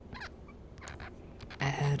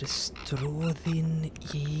stråðin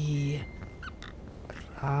í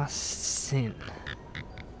rassinn.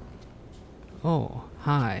 Oh,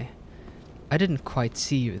 hi. I didn't quite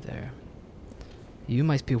see you there. You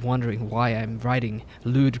might be wondering why I'm writing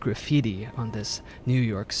lewd graffiti on this New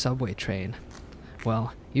York subway train.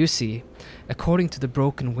 Well, you see, according to the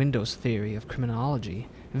broken windows theory of criminology,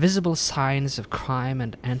 visible signs of crime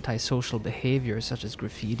and antisocial behavior such as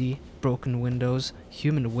graffiti, broken windows,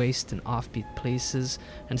 human waste in offbeat places,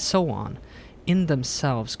 and so on, in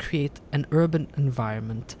themselves create an urban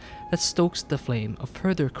environment that stokes the flame of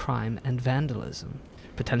further crime and vandalism,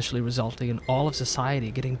 potentially resulting in all of society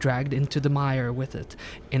getting dragged into the mire with it,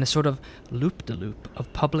 in a sort of loop-de-loop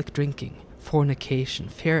of public drinking, fornication,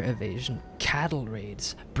 fare evasion, cattle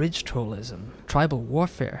raids, bridge trollism, tribal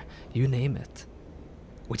warfare, you name it.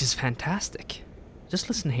 Which is fantastic. Just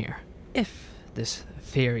listen here. If this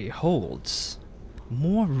theory holds,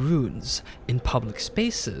 more runes in public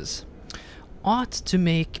spaces ought to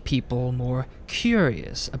make people more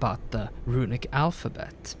curious about the runic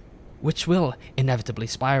alphabet, which will inevitably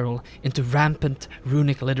spiral into rampant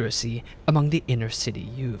runic literacy among the inner city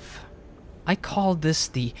youth. I call this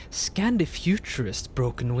the Scandi-futurist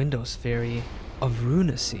broken windows theory of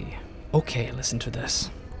runacy. Okay, listen to this.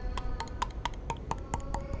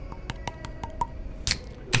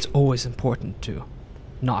 It's always important to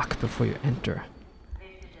knock before you enter.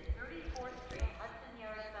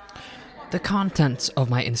 The contents of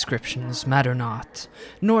my inscriptions matter not,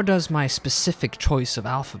 nor does my specific choice of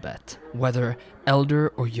alphabet, whether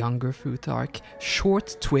elder or younger Futhark,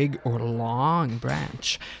 short twig or long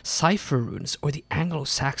branch, cipher runes or the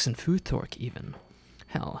Anglo-Saxon Futhark even.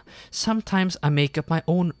 Hell, sometimes I make up my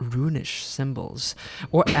own runish symbols,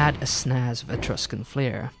 or add a snaz of Etruscan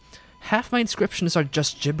flair. Half my inscriptions are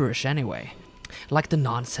just gibberish anyway, like the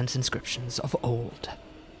nonsense inscriptions of old.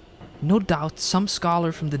 No doubt some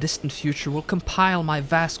scholar from the distant future will compile my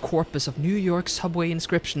vast corpus of New York subway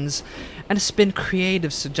inscriptions and spin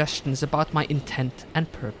creative suggestions about my intent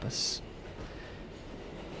and purpose.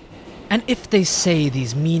 And if they say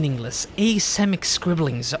these meaningless, asemic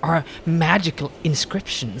scribblings are magical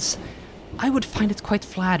inscriptions, I would find it quite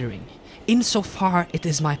flattering, insofar it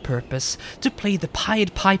is my purpose to play the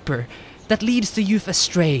Pied Piper that leads the youth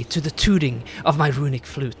astray to the tooting of my runic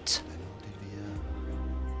flute.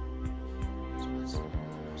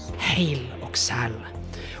 Hail, Oxal.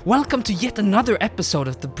 Welcome to yet another episode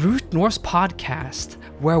of the Brute Norse podcast,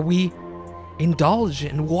 where we indulge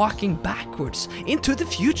in walking backwards into the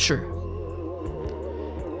future.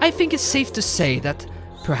 I think it's safe to say that,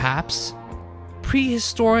 perhaps,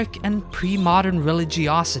 prehistoric and pre-modern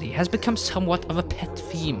religiosity has become somewhat of a pet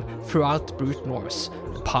theme throughout Brute Norse,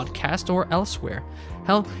 the podcast or elsewhere.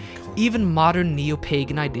 Hell, even modern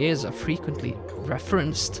neo-pagan ideas are frequently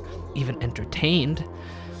referenced, even entertained.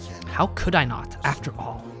 How could I not, after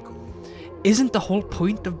all? Isn't the whole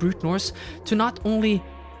point of Brute Norse to not only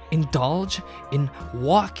indulge in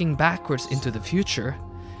walking backwards into the future,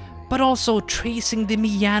 but also tracing the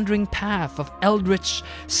meandering path of eldritch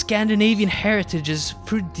Scandinavian heritages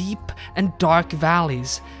through deep and dark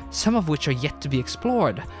valleys, some of which are yet to be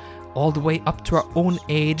explored, all the way up to our own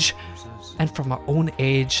age, and from our own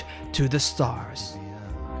age to the stars.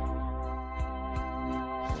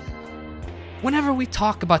 Whenever we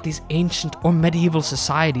talk about these ancient or medieval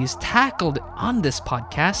societies tackled on this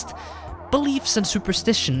podcast, beliefs and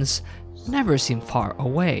superstitions never seem far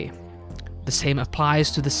away. The same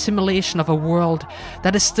applies to the simulation of a world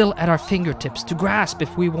that is still at our fingertips to grasp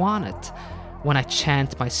if we want it, when I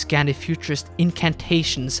chant my Scandi-futurist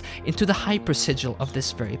incantations into the hypersigil of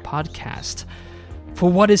this very podcast.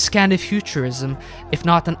 For what is Scandi-futurism if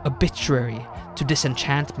not an obituary to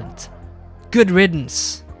disenchantment? Good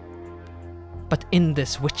riddance! But in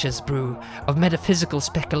this witch's brew of metaphysical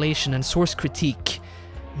speculation and source critique,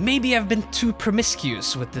 maybe I've been too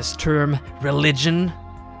promiscuous with this term religion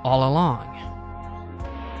all along.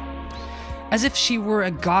 As if she were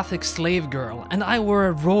a Gothic slave girl and I were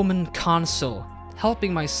a Roman consul,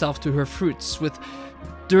 helping myself to her fruits with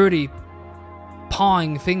dirty,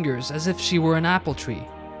 pawing fingers as if she were an apple tree.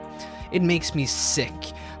 It makes me sick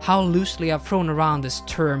how loosely I've thrown around this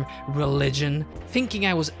term religion, thinking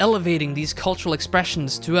I was elevating these cultural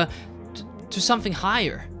expressions to something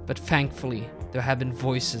higher. But thankfully, there have been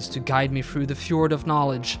voices to guide me through the fjord of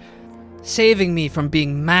knowledge, saving me from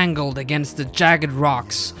being mangled against the jagged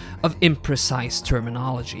rocks of imprecise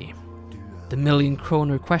terminology. The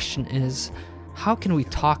million-kroner question is, how can we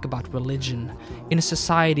talk about religion in a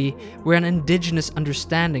society where an indigenous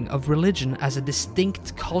understanding of religion as a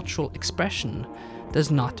distinct cultural expression does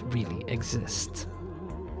not really exist?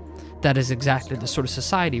 That is exactly the sort of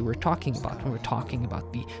society we're talking about when we're talking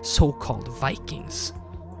about the so-called Vikings.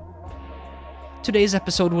 Today's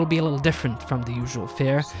episode will be a little different from the usual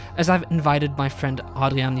fare, as I've invited my friend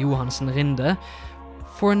Adrian Johansson Rinde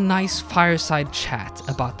for a nice fireside chat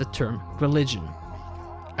about the term religion.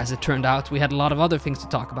 As it turned out, we had a lot of other things to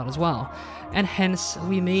talk about as well, and hence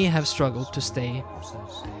we may have struggled to stay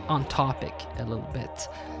on topic a little bit.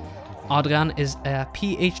 Adrian is a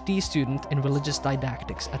PhD student in religious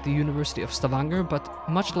didactics at the University of Stavanger, but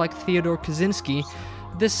much like Theodore Kaczynski,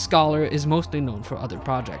 this scholar is mostly known for other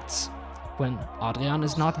projects. When Adrian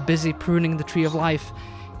is not busy pruning the tree of life,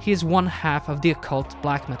 he is one half of the occult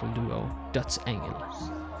black metal duo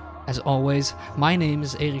Dødsengel. As always, my name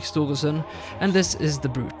is Erik Storesen, and this is the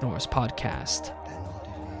Brute Norse podcast.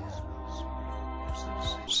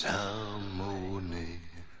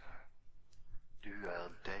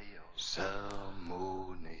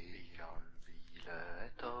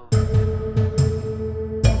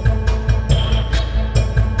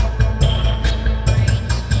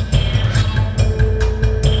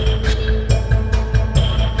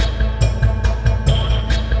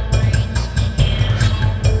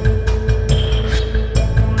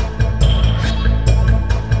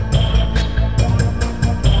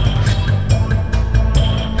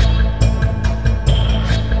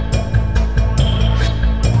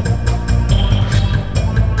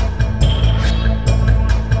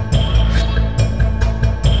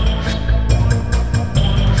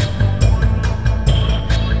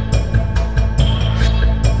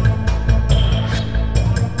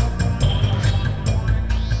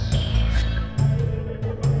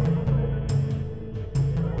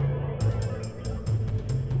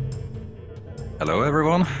 Hello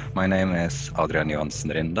everyone, my name is Adrian Johansson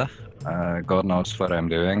Rinde. God knows what I'm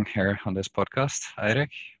doing here on this podcast. Eirik,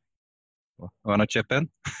 want to chip in?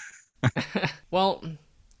 Well,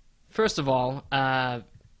 first of all,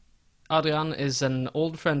 Adrian is an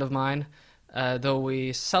old friend of mine, though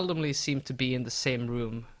we seldomly seem to be in the same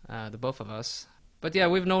room, the both of us. But yeah,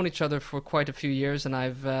 we've known each other for quite a few years, and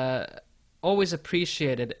I've always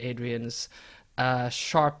appreciated Adrian's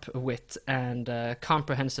sharp wit and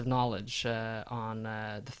comprehensive knowledge on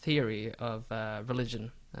the theory of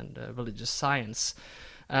religion and religious science.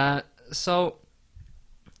 So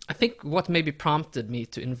I think what maybe prompted me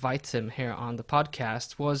to invite him here on the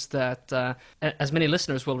podcast was that, as many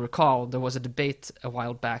listeners will recall, there was a debate a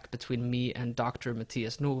while back between me and Dr.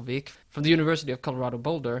 Mathias Norvik from the University of Colorado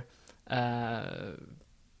Boulder,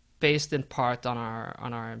 based in part on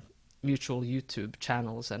our mutual YouTube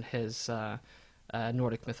channels and his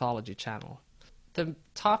Nordic mythology channel. The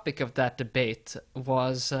topic of that debate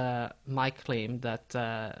was my claim that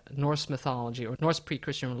Norse mythology, or Norse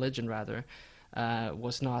pre-Christian religion rather,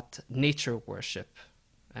 was not nature worship,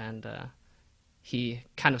 and he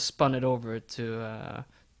kind of spun it over to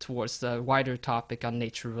towards the wider topic on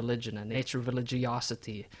nature religion and nature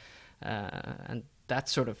religiosity, and that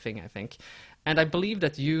sort of thing, I think. And I believe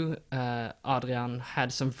that you, Adrian,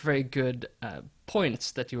 had some very good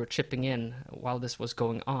points that you were chipping in while this was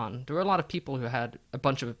going on. There were a lot of people who had a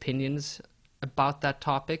bunch of opinions about that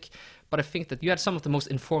topic, but I think that you had some of the most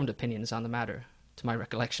informed opinions on the matter, to my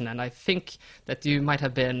recollection. And I think that you might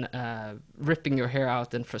have been ripping your hair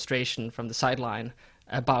out in frustration from the sideline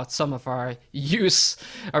about some of our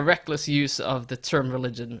reckless use of the term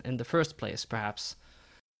religion in the first place, perhaps.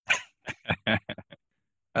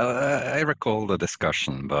 I recall the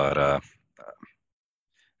discussion, but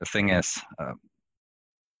the thing is,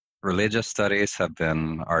 religious studies have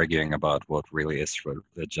been arguing about what really is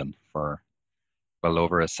religion for well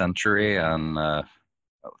over a century, and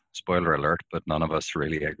spoiler alert, but none of us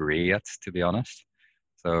really agree yet, to be honest.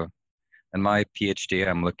 So in my PhD,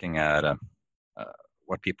 I'm looking at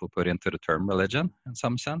what people put into the term religion in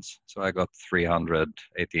some sense. So I got 300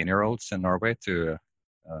 18-year-olds in Norway to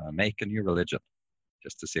make a new religion,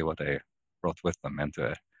 just to see what they brought with them into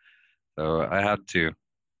it. So I had to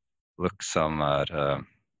look some at,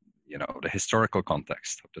 the historical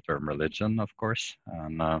context of the term religion, of course.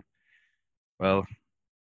 And, well,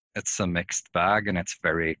 it's a mixed bag, and it's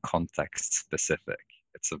very context specific.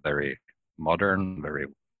 It's a very modern, very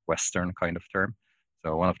Western kind of term.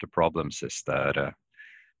 So one of the problems is that,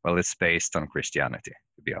 it's based on Christianity,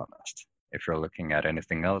 to be honest. If you're looking at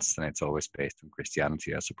anything else, then it's always based on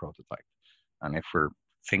Christianity as a prototype. And if we're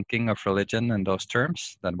thinking of religion in those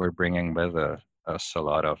terms, then we're bringing with us a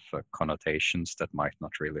lot of connotations that might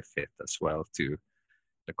not really fit as well to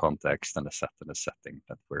the context and the setting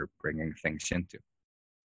that we're bringing things into.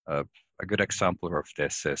 A good example of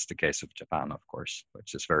this is the case of Japan, of course,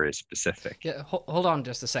 which is very specific. Yeah, hold on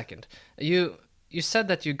just a second. You said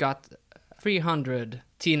that you got 300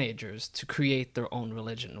 teenagers to create their own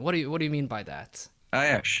religion. What do you mean by that?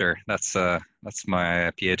 Yeah, sure. That's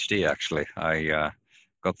my PhD actually. I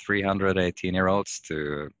got 318-year-olds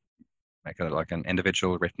to make like an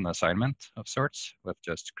individual written assignment of sorts with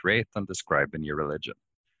just create and describe a new religion.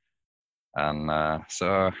 And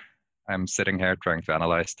so I'm sitting here trying to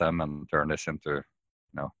analyze them and turn this into,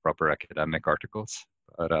 proper academic articles.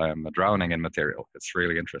 But I'm drowning in material. It's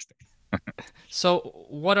really interesting. So,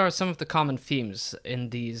 what are some of the common themes in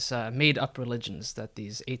these made-up religions that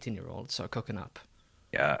these 18-year-olds are cooking up?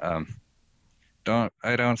 Yeah,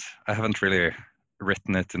 I haven't really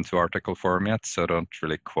written it into article form yet, so don't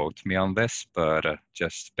really quote me on this, but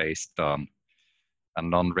just based on a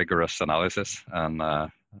non-rigorous analysis and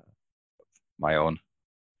my own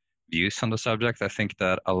views on the subject, I think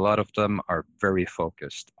that a lot of them are very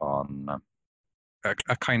focused on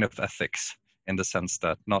a kind of ethics in the sense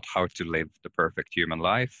that not how to live the perfect human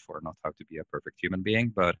life or not how to be a perfect human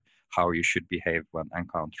being, but how you should behave when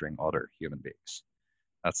encountering other human beings.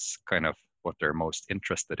 That's kind of what they're most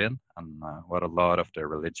interested in and what a lot of their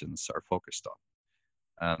religions are focused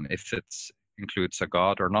on. If it includes a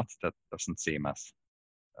god or not, that doesn't seem as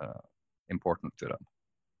important to them.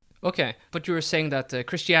 Okay, but you were saying that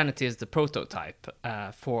Christianity is the prototype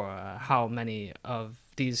for how many of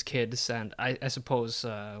these kids and I suppose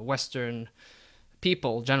Western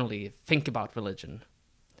people generally think about religion.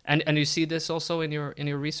 And you see this also in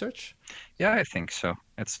your research? Yeah, I think so.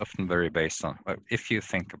 It's often very based on if you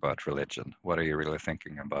think about religion, what are you really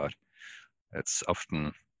thinking about? It's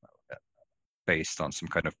often based on some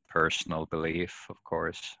kind of personal belief, of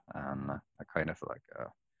course, and a kind of like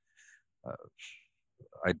a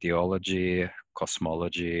ideology,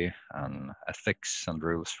 cosmology, and ethics and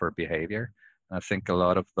rules for behavior. And I think a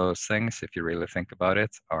lot of those things, if you really think about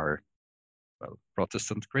it, are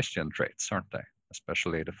Protestant Christian traits, aren't they?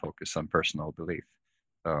 Especially the focus on personal belief.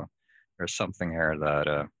 So there's something here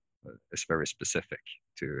that is very specific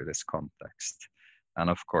to this context. And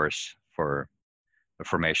of course, for the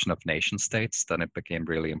formation of nation states, then it became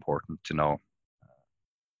really important to know,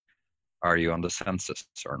 are you on the census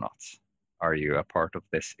or not? Are you a part of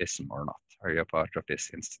this ism or not? Are you a part of this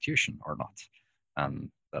institution or not? And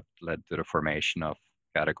that led to the formation of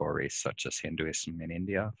categories such as Hinduism in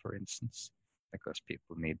India, for instance, because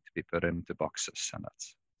people need to be put into boxes. And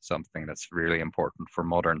that's something that's really important for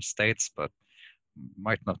modern states, but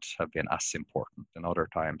might not have been as important in other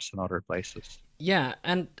times and other places. Yeah,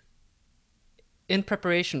 and in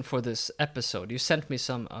preparation for this episode, you sent me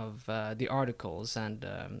some of the articles and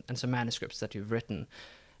some manuscripts that you've written,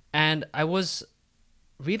 and I was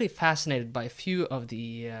really fascinated by a few of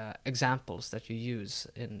the examples that you use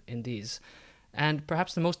in these. And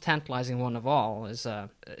perhaps the most tantalizing one of all is a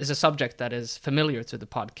subject that is familiar to the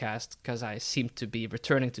podcast because I seem to be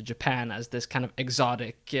returning to Japan as this kind of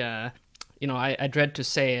exotic. I dread to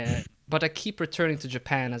say it, but I keep returning to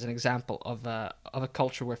Japan as an example of a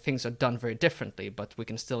culture where things are done very differently, but we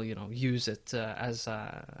can still use it as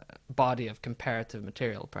a body of comparative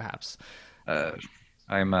material, perhaps. Uh,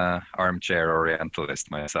 I'm a armchair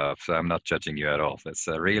Orientalist myself, so I'm not judging you at all. It's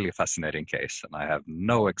a really fascinating case, and I have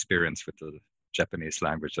no experience with the Japanese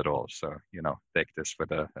language at all. So, take this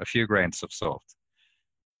with a few grains of salt.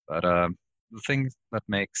 But the thing that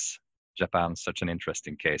makes Japan such an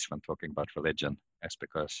interesting case when talking about religion is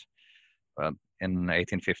because in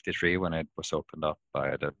 1853, when it was opened up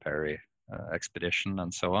by the Perry expedition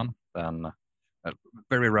and so on, then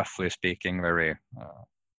very roughly speaking,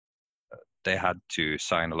 they had to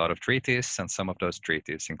sign a lot of treaties, and some of those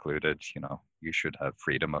treaties included, you should have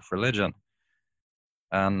freedom of religion.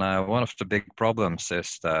 And one of the big problems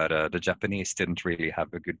is that the Japanese didn't really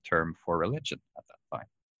have a good term for religion at that time.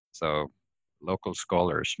 So local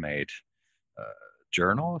scholars made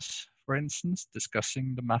journals, for instance,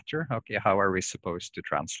 discussing the matter. Okay, how are we supposed to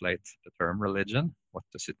translate the term religion? What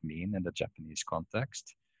does it mean in the Japanese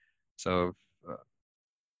context? So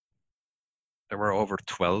there were over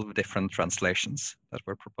 12 different translations that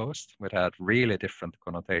were proposed, which had really different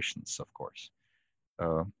connotations, of course,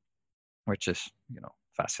 which is,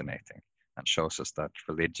 fascinating and shows us that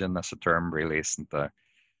religion as a term really isn't a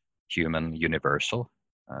human universal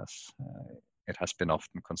as it has been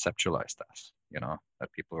often conceptualized as,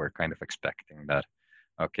 that people were kind of expecting that,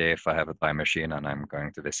 okay, if I have a time machine and I'm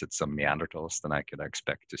going to visit some Neanderthals, then I could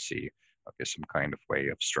expect to see, okay, some kind of way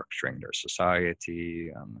of structuring their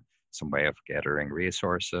society and some way of gathering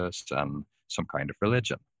resources and some kind of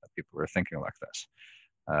religion. That people were thinking like this.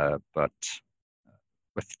 But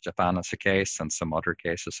with Japan as a case and some other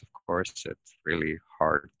cases, of course, it's really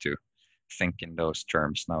hard to think in those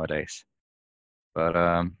terms nowadays. But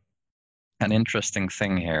an interesting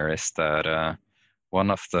thing here is that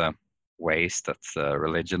one of the ways that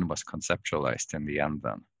religion was conceptualized in the end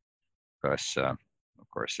then, because of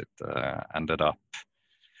course it ended up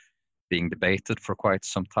being debated for quite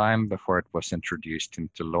some time before it was introduced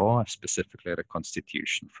into law, specifically the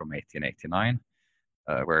Constitution from 1889,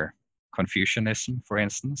 where Confucianism, for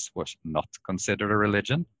instance, was not considered a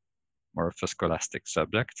religion, more of a scholastic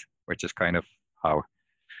subject, which is kind of how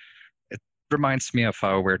it reminds me of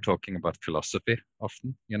how we're talking about philosophy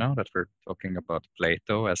often, that we're talking about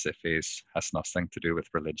Plato as if he has nothing to do with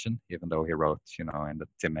religion, even though he wrote, in the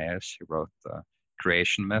Timaeus, he wrote the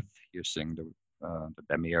creation myth using the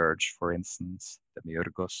demiurge, for instance,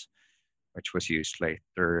 demiurgos, which was used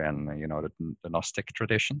later in, the Gnostic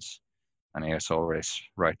traditions. And he is always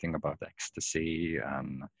writing about ecstasy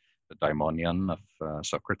and the daimonion of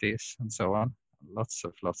Socrates and so on. Lots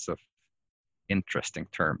of interesting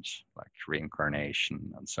terms like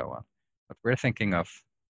reincarnation and so on. But we're thinking of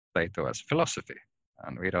Plato as philosophy,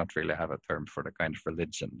 and we don't really have a term for the kind of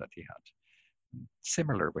religion that he had.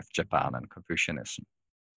 Similar with Japan and Confucianism.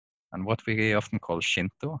 And what we often call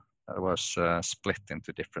Shinto was split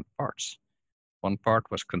into different parts. One part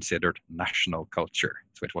was considered national culture,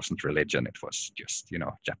 so it wasn't religion, it was just,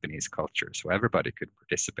 Japanese culture. So everybody could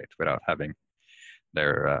participate without having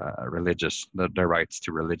their their rights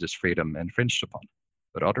to religious freedom infringed upon.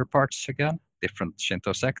 But other parts, again, different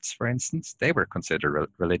Shinto sects, for instance, they were considered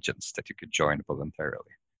religions that you could join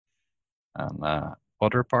voluntarily. And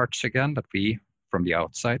other parts, again, that we, from the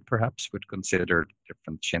outside, perhaps would consider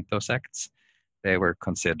different Shinto sects, they were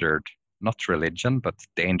considered not religion, but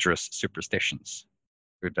dangerous superstitions,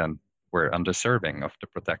 who then were undeserving of the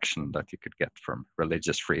protection that you could get from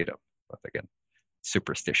religious freedom. But again,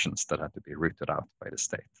 superstitions that had to be rooted out by the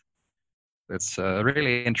state. It's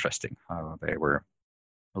really interesting how they were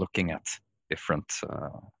looking at different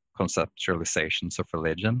conceptualizations of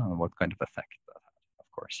religion and what kind of effect that had,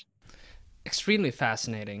 of course. Extremely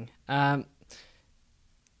fascinating.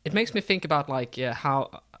 It makes me think about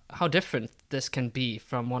how different this can be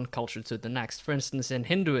from one culture to the next. For instance, in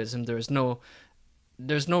Hinduism, there's no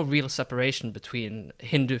real separation between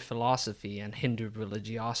Hindu philosophy and Hindu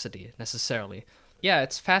religiosity necessarily. Yeah,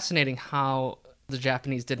 it's fascinating how the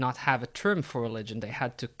Japanese did not have a term for religion. They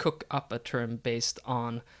had to cook up a term based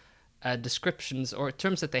on descriptions or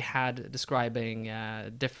terms that they had describing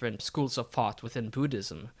different schools of thought within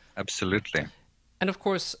Buddhism. Absolutely. And of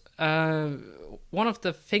course, one of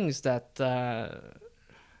the things that...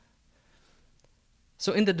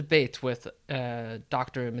 So in the debate with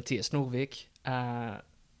Dr. Matthias Norvik,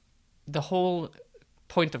 the whole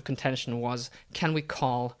point of contention was, can we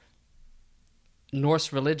call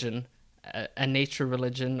Norse religion a nature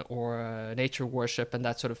religion or nature worship and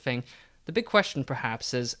that sort of thing? The big question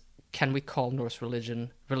perhaps is, can we call Norse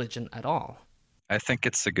religion at all? I think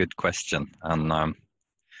it's a good question. And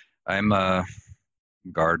I'm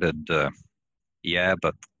guarded, yeah,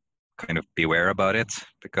 but kind of beware about it,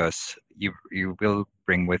 because you will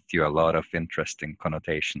bring with you a lot of interesting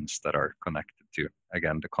connotations that are connected to,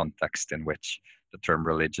 again, the context in which the term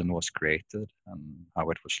religion was created and how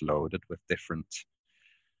it was loaded with different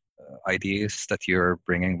ideas that you're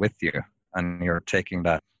bringing with you, and you're taking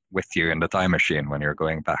that with you in the time machine when you're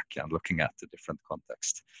going back and looking at the different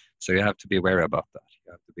context. So you have to be wary about that.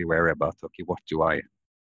 You have to be wary about, okay, what do I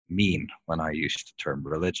mean when I use the term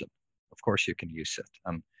religion? Of course you can use it,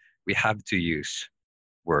 and we have to use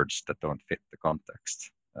words that don't fit the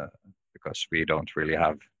context, because we don't really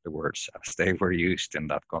have the words as they were used in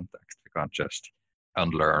that context. We can't just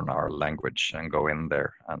unlearn our language and go in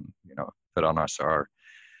there and put on us our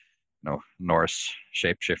Norse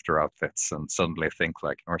shapeshifter outfits and suddenly think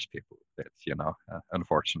like Norse people did,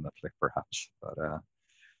 unfortunately, perhaps. But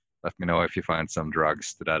let me know if you find some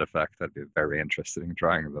drugs to that effect. I'd be very interested in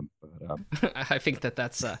trying them. But, I think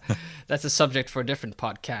that's a subject for a different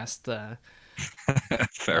podcast.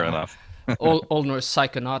 Fair enough. Old Norse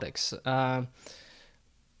psychonautics.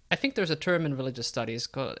 I think there's a term in religious studies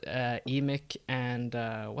called emic, and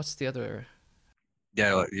what's the other?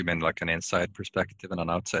 Yeah, you mean like an inside perspective and an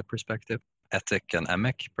outside perspective? Ethic and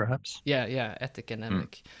emic, perhaps? Yeah, ethic and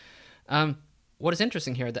emic. What is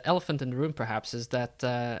interesting here, the elephant in the room perhaps, is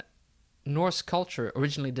that Norse culture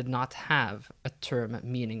originally did not have a term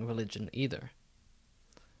meaning religion either.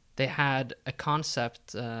 They had a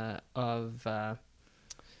concept of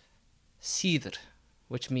siðr,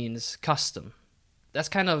 which means custom. That's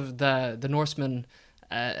kind of the Norsemen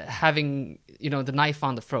having the knife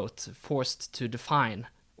on the throat, forced to define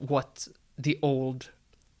what the old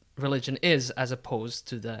religion is, as opposed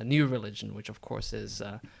to the new religion, which of course is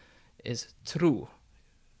true,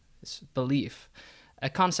 is belief. a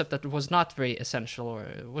concept that was not very essential or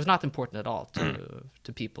was not important at all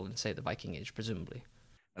to people in, say, the Viking Age, presumably.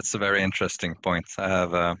 That's a very interesting point. I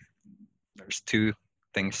have there's two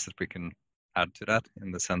things that we can add to that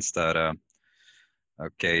in the sense that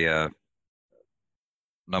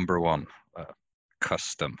number one,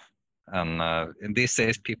 custom. And in these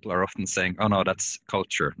days, people are often saying, "Oh no, that's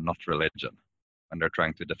culture, not religion," when they're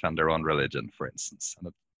trying to defend their own religion, for instance.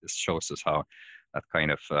 And this shows us how that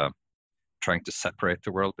kind of trying to separate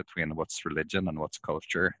the world between what's religion and what's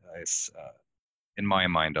culture is, in my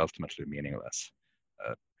mind, ultimately meaningless.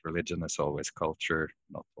 Religion is always culture.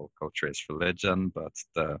 Not all culture is religion, but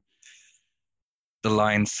the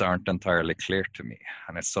lines aren't entirely clear to me.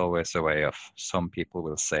 And it's always a way of, some people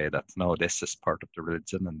will say that, no, this is part of the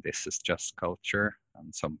religion and this is just culture.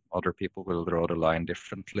 And some other people will draw the line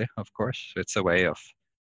differently, of course. So it's a way of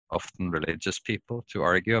often religious people to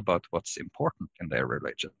argue about what's important in their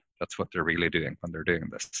religion. That's what they're really doing when they're doing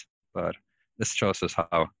this. But this shows us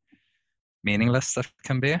how meaningless that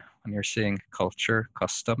can be when you're seeing culture,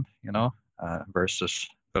 custom, versus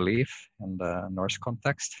belief in the Norse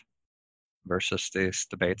context, versus these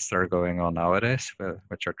debates that are going on nowadays,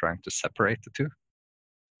 which are trying to separate the two.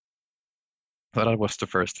 So that was the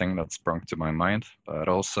first thing that sprung to my mind. But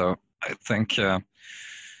also, I think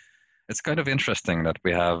it's kind of interesting that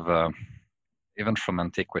we have, even from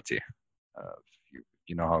antiquity,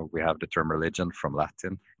 you know how we have the term religion from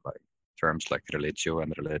Latin, like terms like religio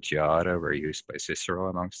and religiare were used by Cicero,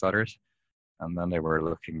 amongst others. And then they were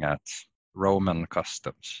looking at Roman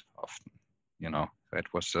customs often,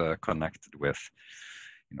 it was connected with,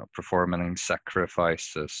 performing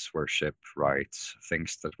sacrifices, worship, rites,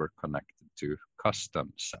 things that were connected to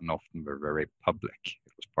customs and often were very public.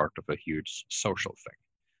 It was part of a huge social thing.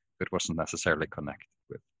 It wasn't necessarily connected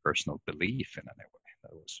with personal belief in any way.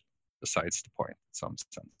 That was besides the point in some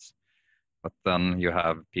sense. But then you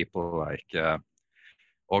have people like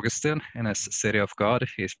Augustine in his City of God.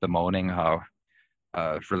 He's bemoaning how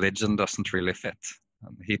religion doesn't really fit.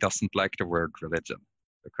 And he doesn't like the word religion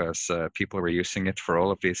because people were using it for all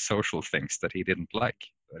of these social things that he didn't like.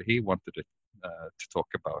 But he wanted it to talk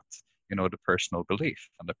about, the personal belief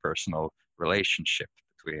and the personal relationship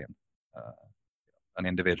between an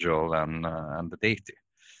individual and the deity.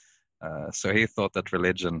 So he thought that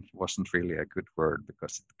religion wasn't really a good word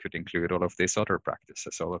because it could include all of these other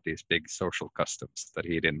practices, all of these big social customs that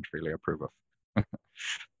he didn't really approve of.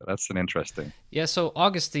 So that's an interesting. Yeah, so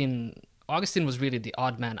Augustine was really the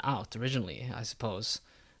odd man out originally, I suppose.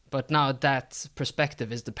 But now that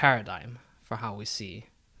perspective is the paradigm for how we see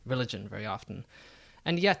religion very often.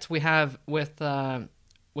 And yet we have with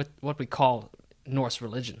what we call Norse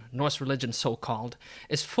religion, so-called,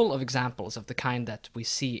 is full of examples of the kind that we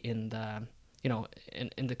see in the,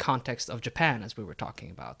 in the context of Japan, as we were talking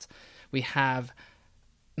about. We have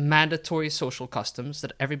mandatory social customs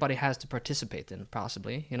that everybody has to participate in,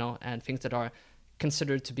 possibly, and things that are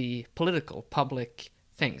considered to be political, public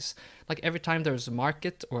things. Like every time there's a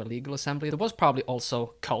market or a legal assembly, there was probably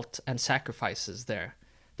also cult and sacrifices there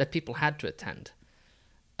that people had to attend.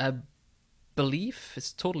 Belief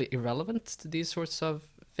is totally irrelevant to these sorts of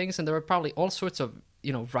things, and there are probably all sorts of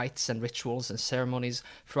rites and rituals and ceremonies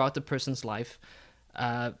throughout the person's life,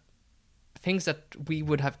 things that we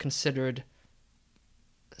would have considered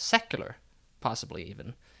secular, possibly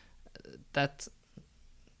even, that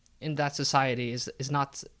in that society is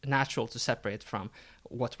not natural to separate from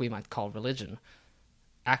what we might call religion,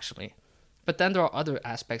 actually. But then there are other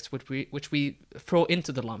aspects which we throw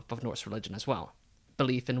into the lump of Norse religion as well.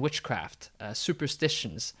 Belief in witchcraft,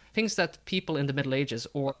 superstitions, things that people in the Middle Ages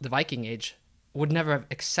or the Viking Age would never have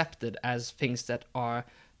accepted as things that are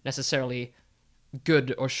necessarily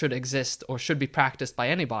good or should exist or should be practiced by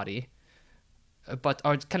anybody, but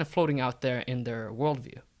are kind of floating out there in their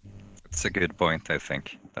worldview. It's a good point, I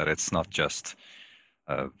think, that it's not just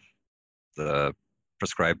the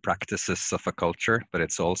prescribed practices of a culture, but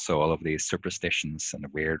it's also all of these superstitions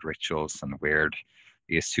and weird rituals and weird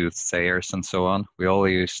these soothsayers and so on. We all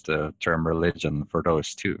use the term religion for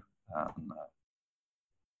those too.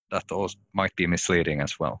 That also might be misleading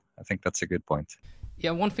as well. I think that's a good point.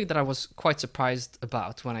 Yeah, one thing that I was quite surprised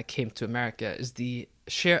about when I came to America is the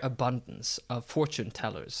sheer abundance of fortune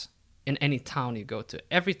tellers in any town you go to.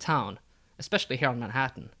 Every town, especially here in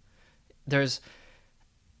Manhattan, there's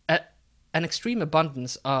an extreme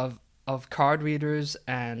abundance of card readers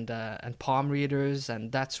and palm readers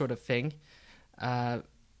and that sort of thing,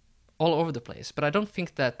 all over the place. But I don't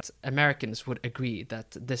think that Americans would agree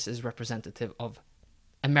that this is representative of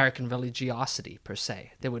American religiosity per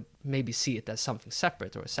se. They would maybe see it as something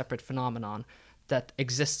separate or a separate phenomenon that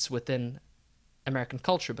exists within American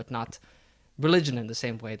culture, but not religion in the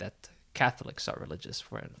same way that Catholics are religious,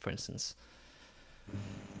 for instance.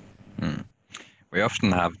 Hmm. We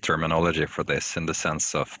often have terminology for this in the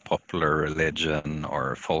sense of popular religion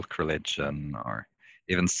or folk religion or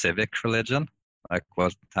even civic religion, like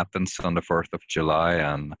what happens on the 4th of July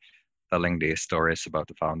and telling these stories about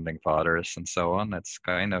the founding fathers and so on. It's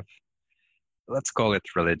kind of, let's call it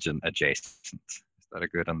religion adjacent. Is that a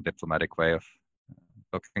good and diplomatic way of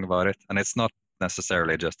talking about it? And it's not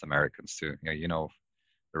necessarily just Americans too.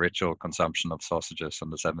 The ritual consumption of sausages on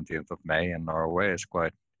the 17th of May in Norway is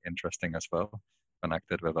quite interesting as well,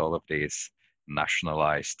 connected with all of these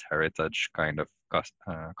nationalized heritage kind of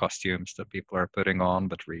costumes that people are putting on,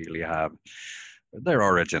 but really have their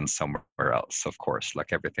origins somewhere else, of course,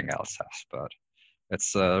 like everything else has. But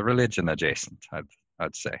it's religion adjacent,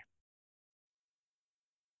 I'd say.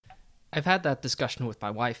 I've had that discussion with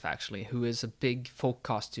my wife, actually, who is a big folk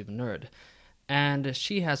costume nerd. And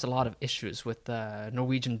she has a lot of issues with the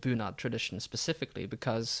Norwegian bunad tradition specifically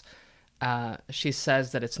because she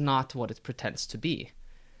says that it's not what it pretends to be.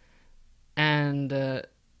 And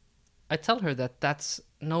I tell her that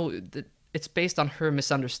it's based on her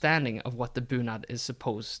misunderstanding of what the bunad is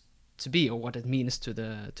supposed to be or what it means to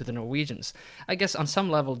the Norwegians. I guess on some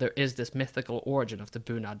level there is this mythical origin of the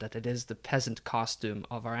bunad, that it is the peasant costume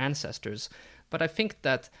of our ancestors. But I think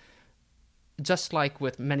that just like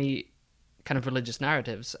with many kind of religious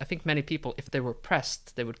narratives, I think many people, if they were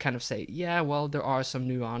pressed, they would kind of say, yeah, well, there are some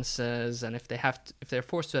nuances, and if they're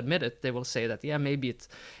forced to admit it, they will say that, yeah, maybe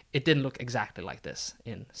it didn't look exactly like this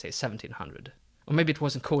in, say, 1700, or maybe it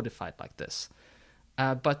wasn't codified like this.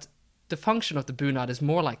 But the function of the bunad is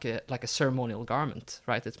more like a ceremonial garment,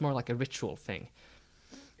 right? It's more like a ritual thing.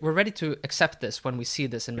 We're ready to accept this when we see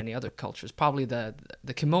this in many other cultures. Probably the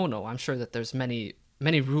kimono. I'm sure that there's many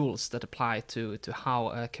rules that apply to how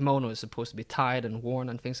a kimono is supposed to be tied and worn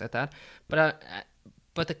and things like that.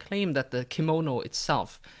 But the claim that the kimono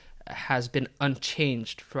itself has been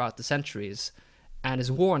unchanged throughout the centuries and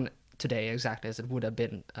is worn today exactly as it would have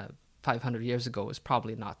been 500 years ago is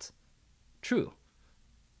probably not true.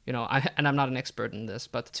 I'm not an expert in this,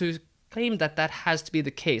 but to claim that has to be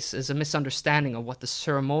the case is a misunderstanding of what the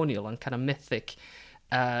ceremonial and kind of mythic,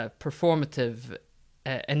 performative,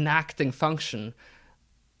 enacting function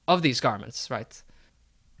of these garments, right?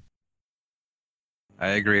 I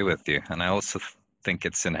agree with you. And I also think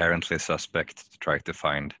it's inherently suspect to try to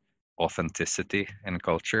find authenticity in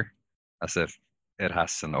culture as if it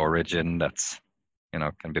has an origin that's,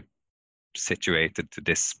 can be situated to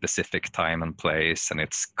this specific time and place, and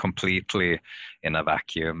it's completely in a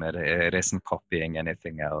vacuum. It isn't copying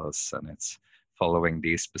anything else, and it's following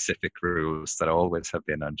these specific rules that always have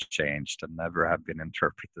been unchanged and never have been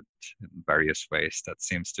interpreted in various ways. That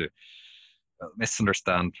seems to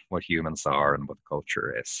misunderstand what humans are and what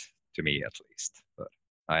culture is, to me at least. But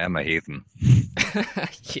I am a heathen.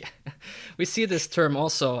 Yeah, we see this term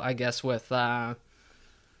also, I guess, with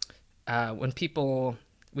when people,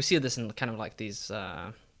 we see this in kind of like these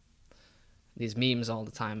memes all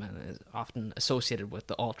the time, and is often associated with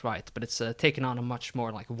the alt-right, but it's taken on a much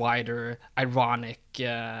more like wider, ironic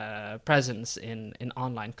presence in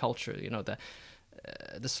online culture.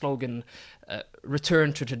 The slogan,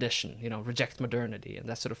 return to tradition, reject modernity and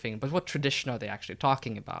that sort of thing. But what tradition are they actually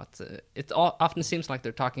talking about? It often seems like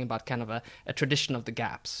they're talking about kind of a tradition of the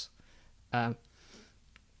gaps.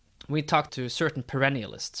 We talk to certain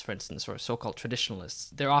perennialists, for instance, or so-called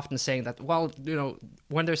traditionalists. They're often saying that, well,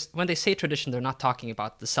 when they say tradition, they're not talking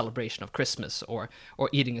about the celebration of Christmas or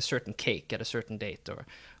eating a certain cake at a certain date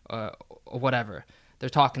or whatever. They're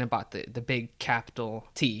talking about the big capital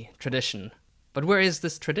T tradition. But where is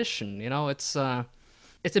this tradition?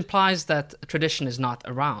 It implies that tradition is not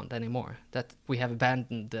around anymore, that we have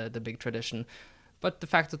abandoned the big tradition. But the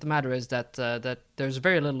fact of the matter is that there's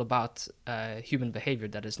very little about human behavior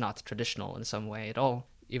that is not traditional in some way at all.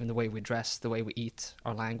 Even the way we dress, the way we eat,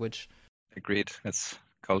 our language. Agreed.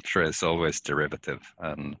 Culture is always derivative,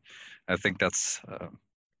 and I think that's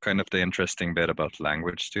kind of the interesting bit about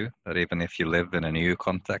language too. That even if you live in a new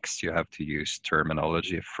context, you have to use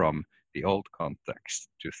terminology from the old context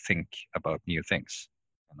to think about new things.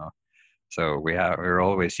 So we're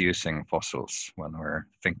always using fossils when we're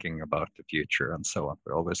thinking about the future and so on.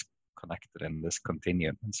 We're always connected in this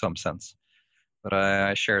continuum in some sense. But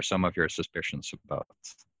I share some of your suspicions about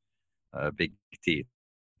big T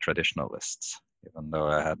traditionalists, even though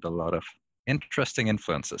I had a lot of interesting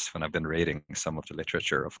influences when I've been reading some of the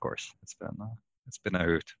literature. Of course, it's been a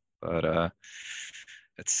hoot, but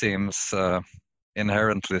it seems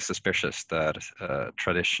inherently suspicious that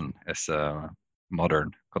tradition is a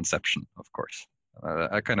modern conception, of course.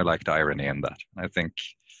 I kind of like the irony in that. I think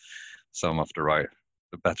some of the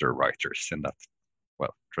better writers in that,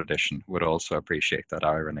 well, tradition would also appreciate that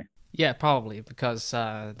irony. Yeah, probably because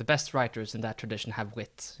the best writers in that tradition have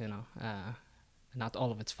wit. Not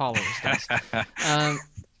all of its followers does. Um,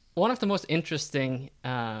 One of the most interesting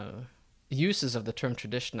uses of the term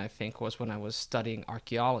tradition, I think, was when I was studying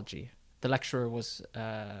archaeology. The lecturer was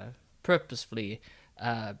purposefully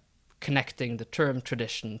connecting the term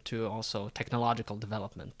tradition to also technological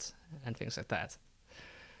development and things like that.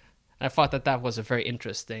 And I thought that that was a very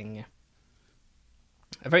interesting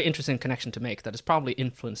connection to make that has probably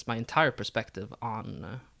influenced my entire perspective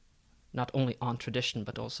on not only on tradition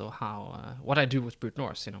but also how what I do with Brute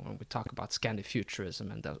Norse. When we talk about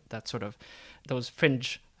Scandi-futurism and that sort of those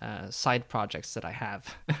fringe side projects that I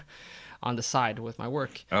have on the side with my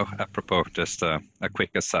work. Oh, apropos, just a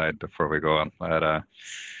quick aside before we go on.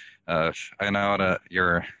 I know that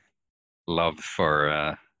your love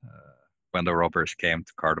for When the Robbers Came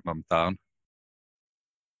to Cardamom Town,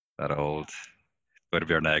 that old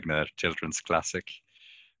Torbjørn Egner children's classic.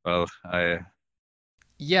 Well,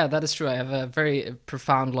 Yeah, that is true. I have a very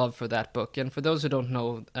profound love for that book. And for those who don't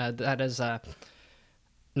know, that is a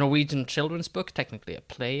Norwegian children's book, technically a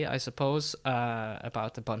play, I suppose,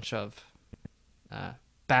 about a bunch of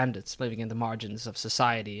bandits living in the margins of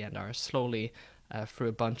society and are slowly, through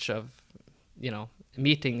a bunch of,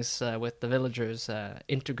 meetings with the villagers,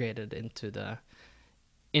 integrated into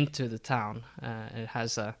the town. It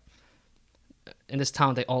has in this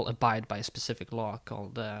town they all abide by a specific law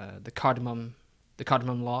called the cardamom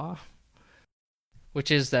law,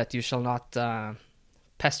 which is that you shall not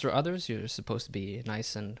pester others. You're supposed to be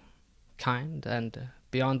nice and kind, and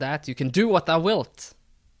beyond that, you can do what thou wilt.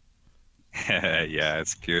 yeah,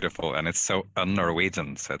 it's beautiful, and it's so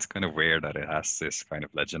un-Norwegian, so it's kind of weird that it has this kind of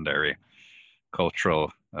legendary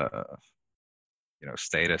cultural,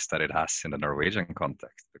 status that it has in the Norwegian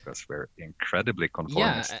context, because we're incredibly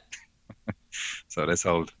conformist. Yeah, so this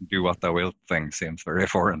whole "do what thou wilt" thing seems very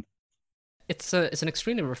foreign. it's an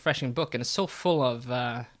extremely refreshing book, and it's so full of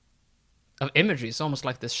imagery. It's almost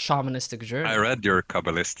like this shamanistic journey. I read your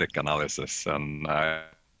Kabbalistic analysis, and I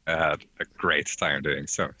had a great time doing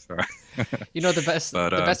so.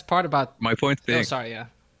 The best part about my point being. Oh, sorry, yeah.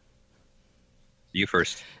 You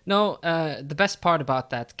first. No, the best part about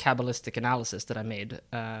that Kabbalistic analysis that I made,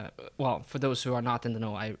 well, for those who are not in the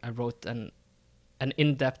know, I wrote an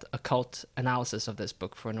in-depth occult analysis of this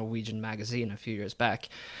book for a Norwegian magazine a few years back.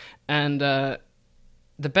 And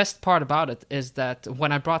the best part about it is that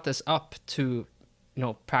when I brought this up to,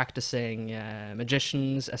 practicing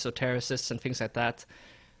magicians, esotericists, and things like that,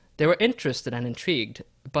 they were interested and intrigued,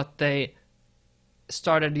 but they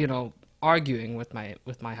started, arguing with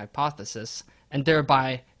my hypothesis, and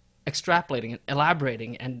thereby extrapolating and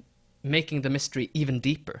elaborating and making the mystery even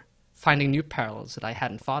deeper, finding new parallels that I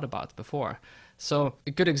hadn't thought about before. So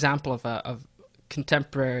a good example of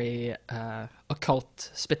contemporary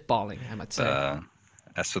occult spitballing, I might say.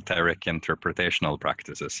 Esoteric interpretational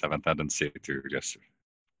practices have a tendency to just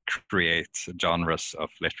create genres of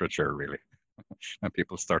literature, really, when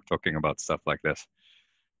people start talking about stuff like this.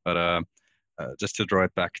 But just to draw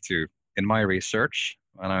it back to, in my research,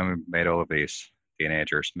 when I made all of these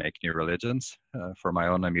teenagers make new religions for my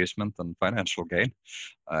own amusement and financial gain,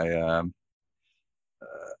 I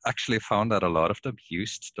actually found that a lot of them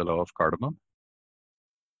used the law of cardamom.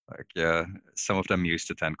 Some of them used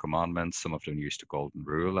the Ten Commandments, some of them used the Golden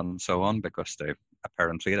Rule, and so on, because they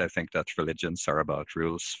think that religions are about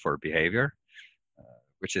rules for behavior,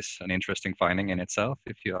 which is an interesting finding in itself,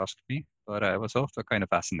 if you ask me. But I was also kind of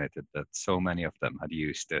fascinated that so many of them had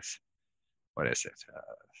used this, what is it,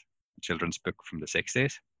 children's book from the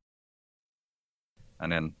 60s.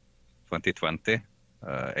 And in 2020,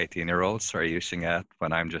 18-year-olds are using it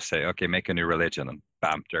when I'm just saying, okay, make a new religion, and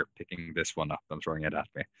bam, they're picking this one up and throwing it at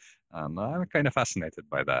me. And I'm kind of fascinated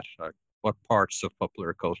by that. What parts of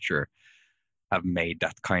popular culture have made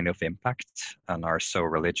that kind of impact and are so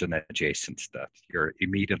religion adjacent that you're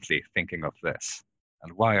immediately thinking of this?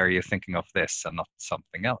 And why are you thinking of this and not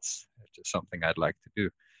something else? It's just something I'd like to do,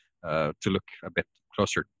 to look a bit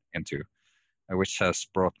closer into, which has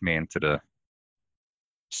brought me into the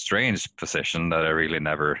strange position that I really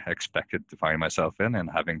never expected to find myself in, and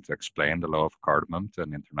having to explain the law of cardamom to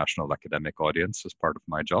an international academic audience as part of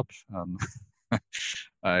my job.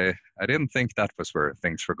 I didn't think that was where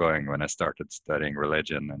things were going when I started studying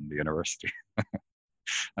religion in the university.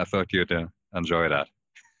 I thought you'd enjoy that.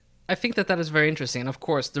 I think that is very interesting, and of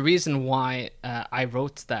course, the reason why I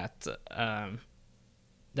wrote that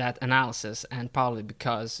that analysis, and probably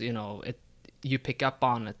because you pick up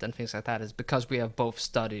on it and things like that, is because we have both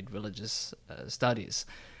studied religious studies,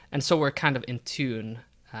 and so we're kind of in tune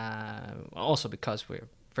Also because we're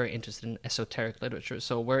very interested in esoteric literature,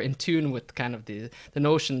 so we're in tune with kind of the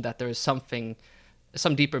notion that there is something,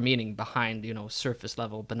 some deeper meaning behind, you know, surface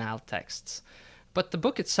level banal texts. But the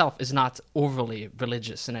book itself is not overly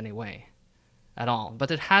religious in any way at all.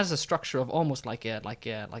 But it has a structure of almost like a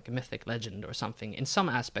mythic legend or something in some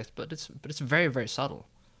aspects. But it's very, very subtle.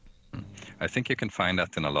 I think you can find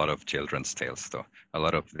that in a lot of children's tales, though. A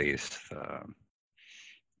lot of these.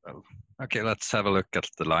 Well, okay, let's have a look at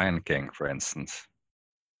The Lion King, for instance.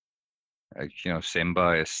 You know,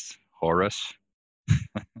 Simba is Horus,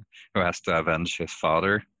 who has to avenge his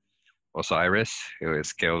father, Osiris, who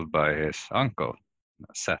is killed by his uncle,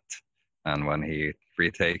 Set. And when he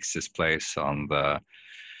retakes his place on the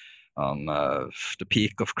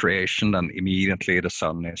peak of creation, and immediately the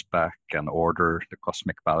sun is back and order, the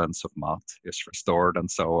cosmic balance of Maat is restored and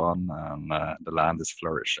so on, and the land is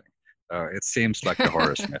flourishing. It seems like the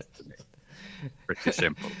Horus myth to me. Pretty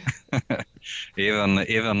simple. even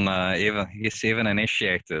he's even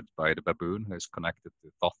initiated by the baboon, who's connected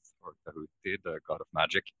to Thoth or Tahuti, the god of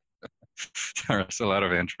magic. There's a lot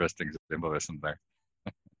of interesting symbolism there.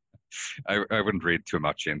 I wouldn't read too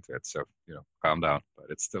much into it, so calm down. But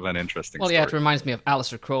it's still an interesting Well, story. yeah, it reminds me of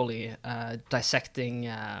Aleister Crowley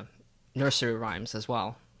dissecting nursery rhymes as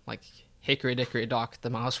well. Like Hickory Dickory Dock, the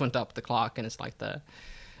mouse went up the clock, and it's like the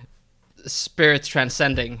spirits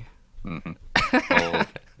transcending. Mm-hmm. Oh,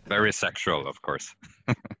 very sexual, of course.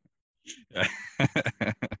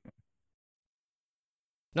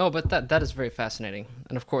 No, but that is very fascinating,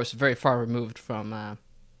 and of course, very far removed from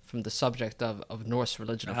the subject of Norse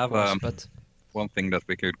religion, of course. But one thing that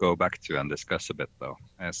we could go back to and discuss a bit, though,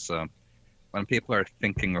 is when people are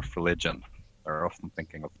thinking of religion, they're often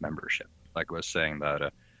thinking of membership. Like I was saying,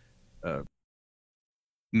 that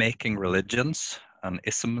making religions and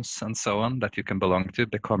isms and so on that you can belong to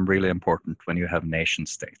become really important when you have nation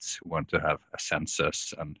states who want to have a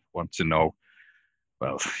census and want to know,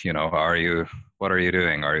 well, what are you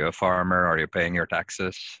doing? Are you a farmer? Are you paying your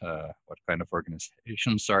taxes? What kind of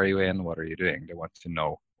organizations are you in? What are you doing? They want to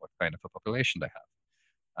know what kind of a population they have.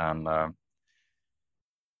 And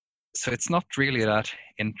so it's not really that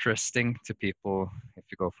interesting to people if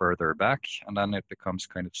you go further back, and then it becomes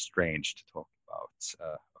kind of strange to talk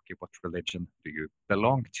about, okay, what religion do you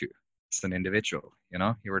belong to as an individual?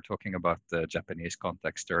 You were talking about the Japanese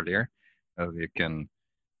context earlier. You can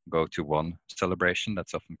go to one celebration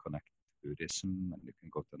that's often connected to Buddhism, and you can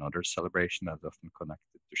go to another celebration that's often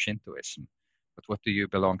connected to Shintoism. But what do you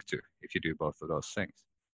belong to if you do both of those things?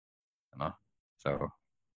 So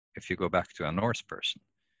if you go back to a Norse person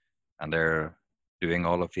and they're doing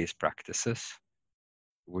all of these practices,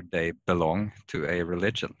 would they belong to a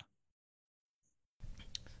religion?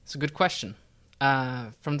 It's a good question.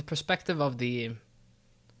 From the perspective of the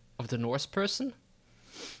Norse person,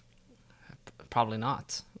 probably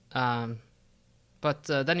not. But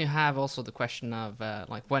then you have also the question of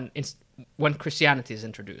like when Christianity is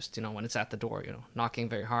introduced, when it's at the door, knocking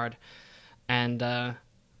very hard. And I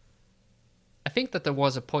think that there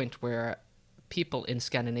was a point where people in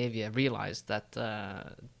Scandinavia realized that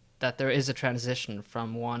that there is a transition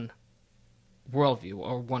from one worldview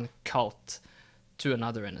or one cult to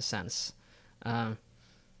another, in a sense. The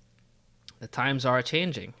times are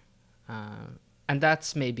changing. And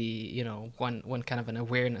that's maybe, one kind of an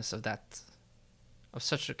awareness of that, of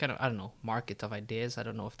such a kind of, I don't know, market of ideas. I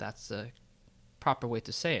don't know if that's a proper way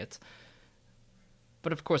to say it.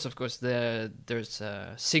 But of course, there's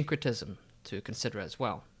syncretism to consider as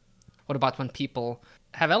well. What about when people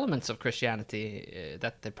have elements of Christianity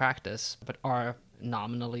that they practice, but are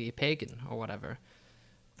nominally pagan or whatever?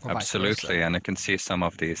 Or absolutely, and you can see some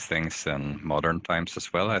of these things in modern times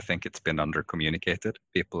as well. I think it's been under-communicated.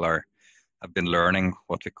 People have been learning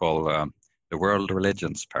what we call the world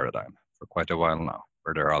religions paradigm for quite a while now,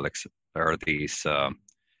 where there are these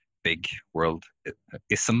big world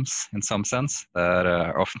isms in some sense that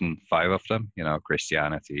are often 5 of them,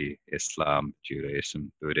 Christianity, Islam,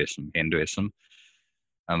 Judaism, Buddhism, Hinduism.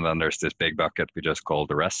 And then there's this big bucket we just call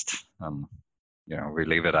the rest. And, we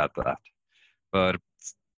leave it at that. But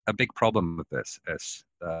a big problem with this is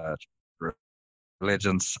that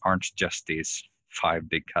religions aren't just these 5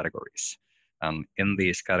 big categories. And in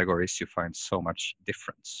these categories, you find so much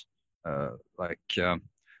difference.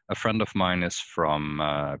 A friend of mine is from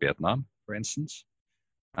Vietnam, for instance.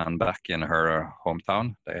 And back in her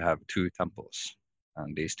hometown, they have 2 temples.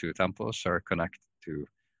 And these 2 temples are connected to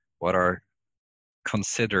what are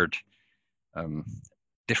considered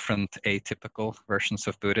different atypical versions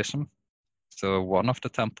of Buddhism. So one of the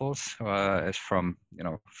temples is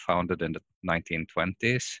founded in the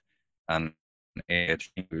 1920s, and it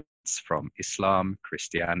includes from Islam,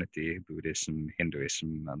 Christianity, Buddhism,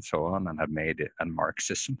 Hinduism, and so on, and have made it, and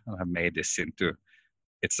Marxism, and have made this into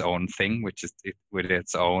its own thing, which is with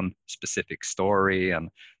its own specific story and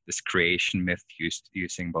this creation myth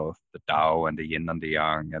using both the Tao and the Yin and the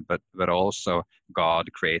Yang, but also God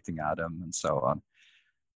creating Adam and so on.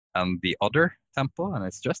 And the other temple, and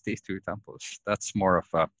it's just these two temples, that's more of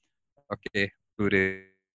a, okay,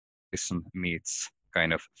 Buddhism meets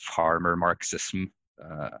kind of farmer Marxism,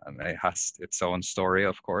 and it has its own story,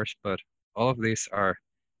 of course, but all of these are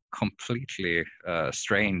completely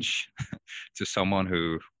strange to someone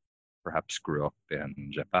who perhaps grew up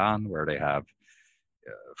in Japan, where they have,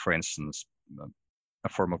 for instance, a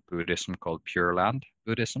form of Buddhism called Pure Land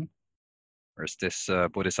Buddhism. There's this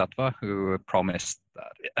bodhisattva who promised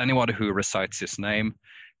that anyone who recites his name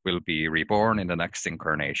will be reborn in the next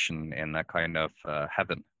incarnation in a kind of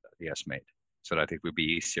heaven that he has made, so that it will be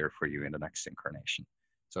easier for you in the next incarnation.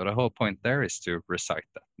 So the whole point there is to recite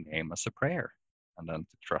that name as a prayer, and then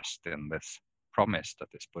to trust in this promise that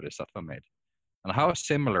this bodhisattva made. And how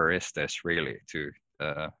similar is this really to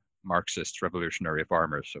Marxist revolutionary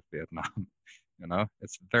farmers of Vietnam? You know,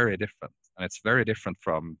 it's very different, and it's very different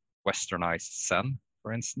from Westernized Zen,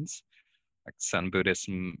 for instance. Like Zen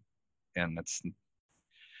Buddhism in its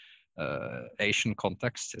Asian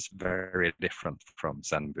context is very different from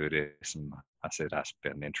Zen Buddhism as it has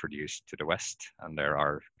been introduced to the West, and there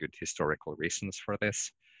are good historical reasons for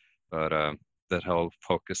this. But that whole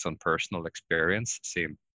focus on personal experience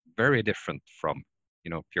seems very different from,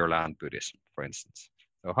 you know, Pure Land Buddhism, for instance.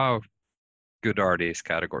 So how good are these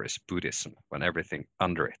categories, Buddhism, when everything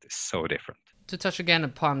under it is so different? To touch again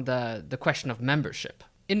upon the question of membership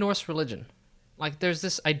in Norse religion, like there's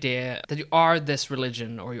this idea that you are this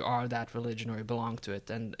religion or you are that religion or you belong to it,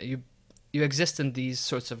 and you exist in these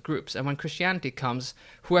sorts of groups. And when Christianity comes,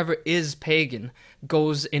 whoever is pagan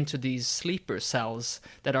goes into these sleeper cells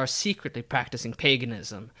that are secretly practicing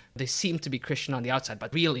paganism. They seem to be Christian on the outside,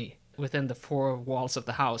 but really within the four walls of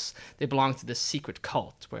the house, they belong to this secret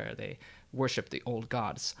cult where they worship the old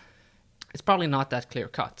gods. It's probably not that clear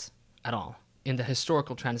cut at all in the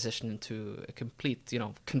historical transition into a complete,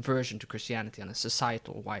 conversion to Christianity on a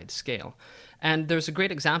societal wide scale. And there's a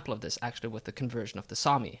great example of this actually with the conversion of the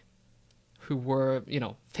Sami, who were,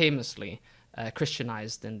 famously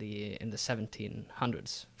Christianized in the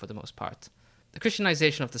 1700s for the most part. The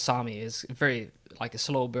Christianization of the Sami is very like a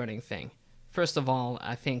slow burning thing. First of all,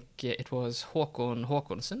 I think it was Håkon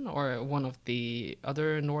Håkonsson, or one of the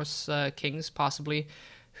other Norse kings possibly,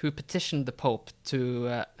 who petitioned the Pope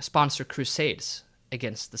to sponsor crusades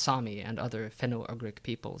against the Sami and other Finno-Ugric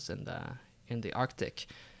peoples in the Arctic.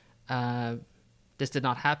 This did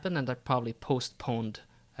not happen, and that probably postponed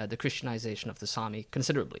the Christianization of the Sami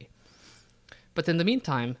considerably. But in the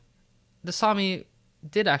meantime, the Sami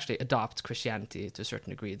did actually adopt Christianity to a certain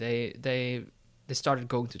degree. They started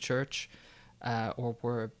going to church, or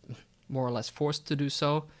were more or less forced to do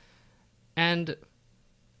so, and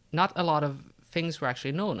not a lot of things were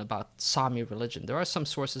actually known about Sami religion. There are some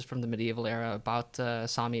sources from the medieval era about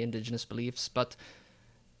Sami indigenous beliefs, but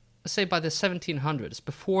let's say by the 1700s,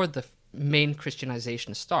 before the main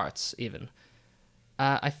Christianization starts even,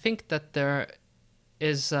 I think that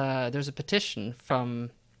there's a petition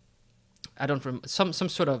from, some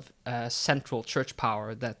sort of central church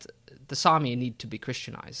power that the Sami need to be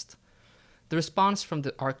Christianized. The response from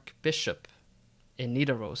the archbishop in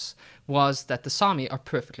Nidaros was that the Sami are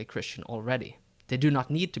perfectly Christian already. They do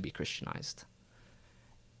not need to be Christianized.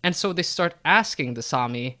 And so they start asking the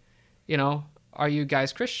Sami, are you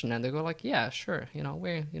guys Christian? And they go like, yeah, sure.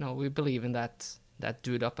 We believe in that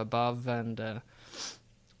dude up above and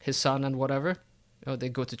his son and whatever. They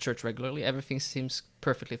go to church regularly. Everything seems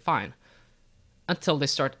perfectly fine. Until they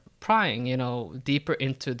start prying, deeper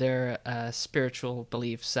into their spiritual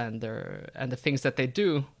beliefs and the things that they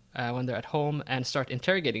do when they're at home, and start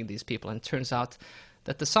interrogating these people. And it turns out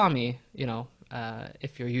that the Sami,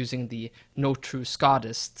 if you're using the no true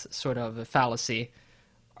Scotist sort of fallacy,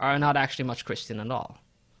 are not actually much Christian at all.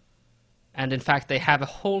 And in fact, they have a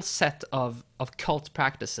whole set of cult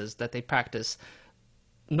practices that they practice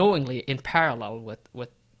knowingly in parallel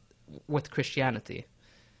with Christianity,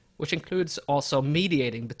 which includes also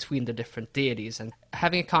mediating between the different deities and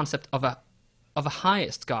having a concept of a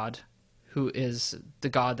highest God, who is the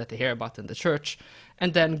God that they hear about in the church,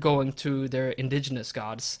 and then going to their indigenous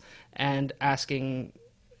gods and asking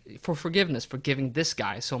for forgiveness for giving this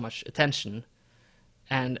guy so much attention,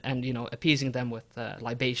 and appeasing them with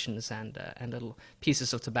libations and little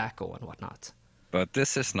pieces of tobacco and whatnot. But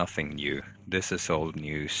this is nothing new. This is old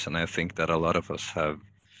news, and I think that a lot of us have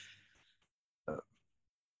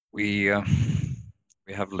we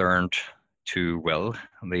we have learned too well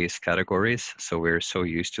these categories, so we're so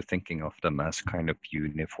used to thinking of them as kind of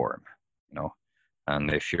uniform, you know.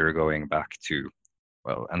 And if you're going back to,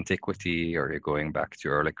 well, antiquity, or you're going back to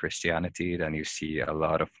early Christianity, then you see a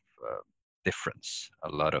lot of difference, a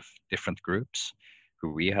lot of different groups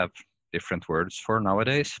who we have different words for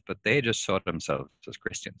nowadays, but they just saw themselves as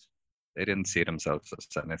Christians. They didn't see themselves as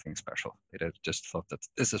anything special. They just thought that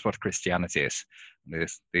this is what Christianity is.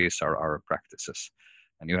 These are our practices.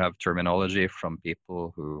 And you have terminology from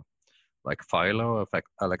people who, like Philo of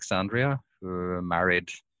Alexandria, who married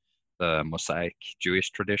the Mosaic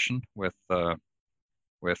Jewish tradition with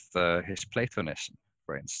his Platonism,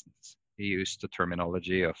 for instance. He used the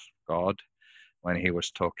terminology of God when he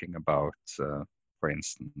was talking about, for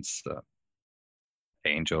instance,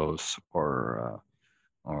 angels or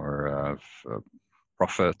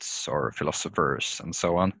prophets or philosophers and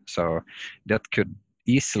so on. So that could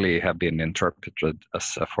easily have been interpreted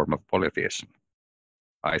as a form of polytheism.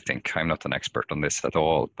 I think I'm not an expert on this at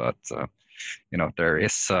all, but there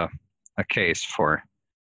is a case for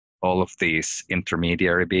all of these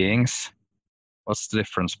intermediary beings. What's the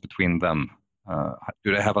difference between them?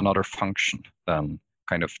 Do they have another function than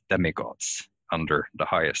kind of demigods under the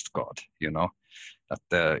highest god?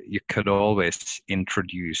 That you could always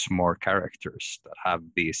introduce more characters that have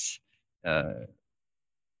these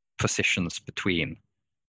positions between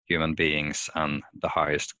human beings and the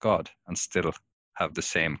highest god, and still have the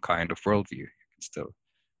same kind of worldview. You can still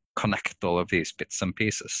connect all of these bits and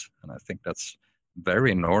pieces, and I think that's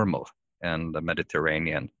very normal in the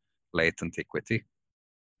Mediterranean late antiquity.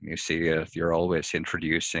 You see, you're always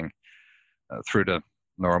introducing through the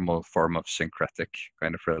normal form of syncretic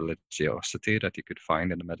kind of religiosity that you could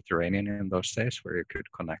find in the Mediterranean in those days, where you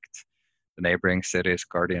could connect the neighboring city's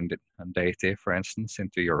guardian and deity, for instance,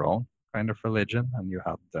 into your own kind of religion, and you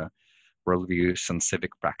had the worldviews and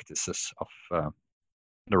civic practices of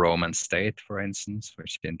the Roman state, for instance,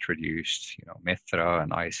 which introduced, Mithra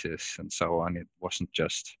and Isis and so on. It wasn't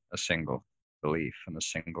just a single belief and a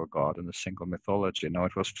single god and a single mythology. No,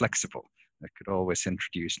 it was flexible. It could always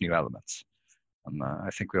introduce new elements. And I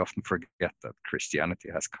think we often forget that Christianity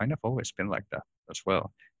has kind of always been like that as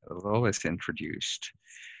well. It has always introduced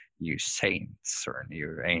new saints or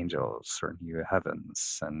new angels or new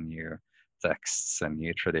heavens and new texts and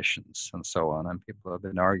new traditions and so on. And people have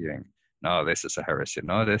been arguing, no, this is a heresy,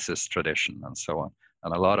 no, this is tradition, and so on.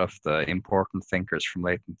 And a lot of the important thinkers from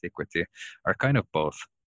late antiquity are kind of both.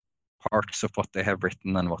 Parts of what they have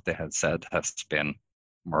written and what they have said has been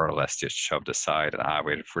more or less just shoved aside. And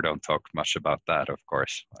we don't talk much about that, of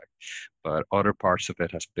course. But other parts of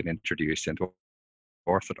it has been introduced into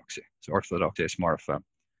orthodoxy. So orthodoxy is more of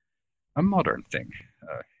a modern thing,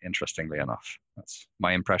 interestingly enough. That's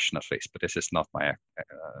my impression, at least. But this is not my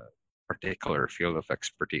particular field of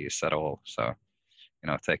expertise at all. So,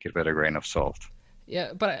 take it with a grain of salt.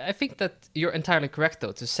 Yeah, but I think that you're entirely correct,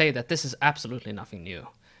 though, to say that this is absolutely nothing new.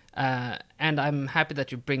 And I'm happy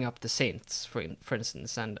that you bring up the saints, for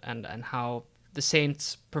instance, and how the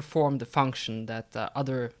saints perform the function that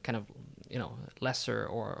other kind of lesser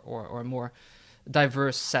or more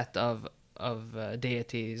diverse set of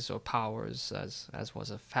deities or powers, as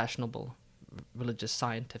was a fashionable religious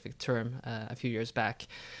scientific term a few years back.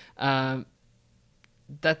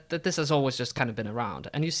 That this has always just kind of been around,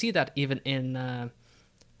 and you see that even in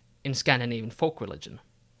Scandinavian folk religion,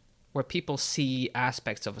 where people see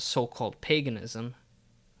aspects of a so-called paganism.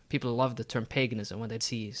 People love the term paganism when they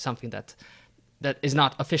see something that is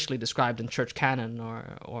not officially described in church canon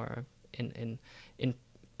or in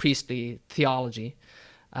priestly theology,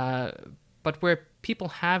 but where people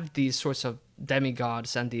have these sorts of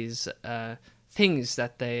demigods and these things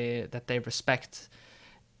that they respect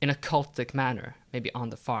in a cultic manner, maybe on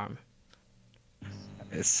the farm.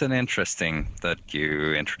 It's an interesting that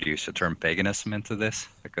you introduce the term paganism into this,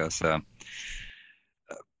 because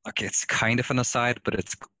okay, it's kind of an aside, but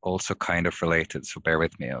it's also kind of related, so bear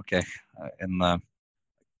with me, okay? In the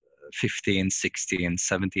 15, 16,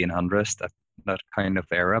 1700s, that kind of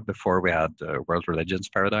era, before we had the world religions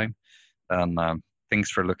paradigm, then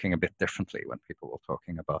things were looking a bit differently when people were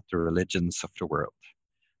talking about the religions of the world.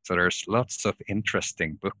 So there's lots of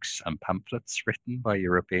interesting books and pamphlets written by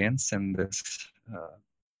Europeans in this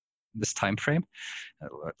time frame.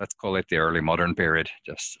 Let's call it the early modern period,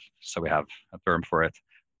 just so we have a term for it.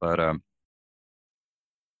 But a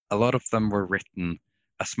lot of them were written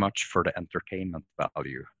as much for the entertainment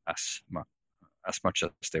value as much as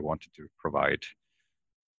they wanted to provide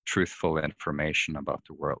truthful information about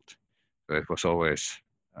the world. So it was always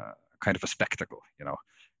kind of a spectacle,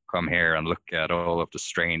 come here and look at all of the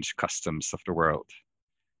strange customs of the world.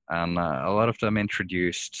 And a lot of them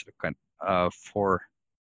introduced kind of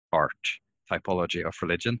four-part typology of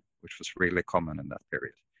religion, which was really common in that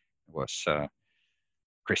period. It was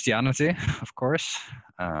Christianity, of course,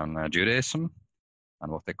 and Judaism,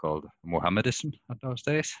 and what they called Mohammedism at those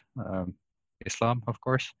days, Islam, of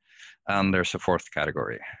course. And there's a fourth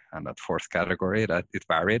category, and that fourth category that it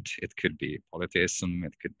varied. It could be polytheism,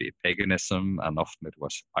 it could be paganism, and often it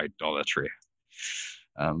was idolatry.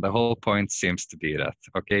 And the whole point seems to be that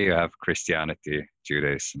okay, you have Christianity,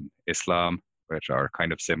 Judaism, Islam, which are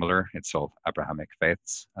kind of similar. It's all Abrahamic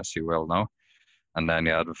faiths, as you well know. And then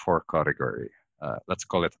you have the fourth category. Let's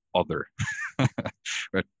call it other.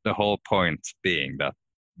 But the whole point being that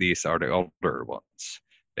these are the other ones.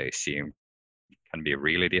 They seem can be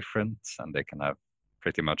really different, and they can have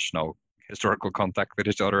pretty much no historical contact with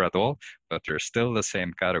each other at all, but they're still the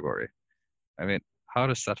same category. I mean, how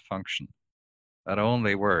does that function? That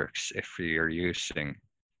only works if you're using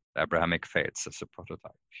the Abrahamic faiths as a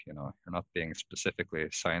prototype. You know, you're not being specifically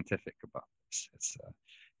scientific about this.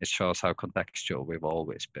 It shows how contextual we've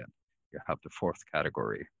always been. You have the fourth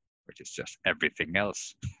category, which is just everything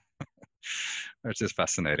else, which is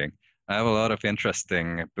fascinating. I have a lot of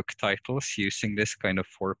interesting book titles using this kind of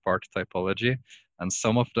four-part typology, and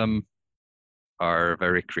some of them are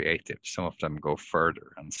very creative. Some of them go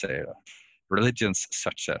further and say religions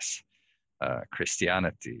such as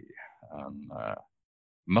Christianity and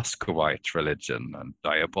Muscovite religion and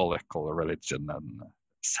diabolical religion and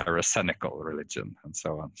Saracenical religion and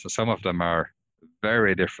so on. So some of them are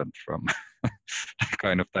very different from that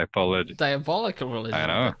kind of typology. Diabolical religion. I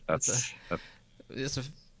know it's a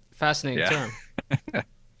fascinating term.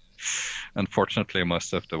 Unfortunately,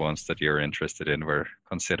 most of the ones that you're interested in were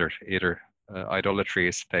considered either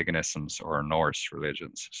idolatries, paganisms, or Norse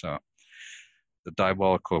religions. So the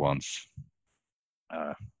diabolical ones,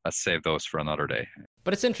 let's save those for another day.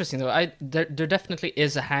 But it's interesting though. There definitely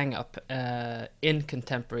is a hang up in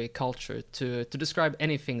contemporary culture to describe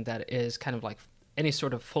anything that is kind of like any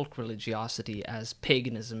sort of folk religiosity as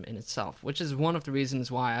paganism in itself, which is one of the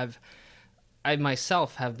reasons why I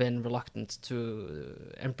myself have been reluctant to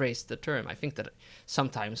embrace the term. I think that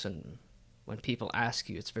sometimes when people ask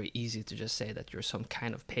you, it's very easy to just say that you're some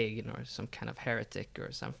kind of pagan or some kind of heretic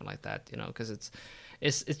or something like that, you know, because it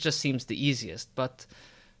just seems the easiest. But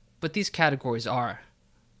these categories are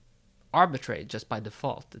arbitrary just by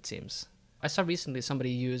default, it seems. I saw recently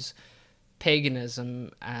somebody use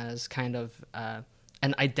paganism as kind of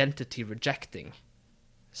an identity rejecting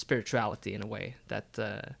spirituality in a way that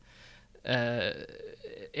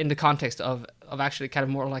in the context of actually kind of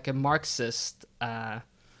more like a Marxist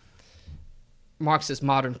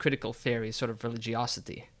modern critical theory sort of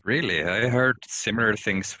religiosity. Really? I heard similar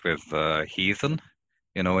things with heathen.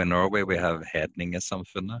 You know, in Norway we have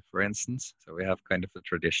hedningesamfunnet, for instance. So we have kind of a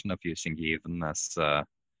tradition of using heathen as a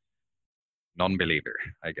non-believer,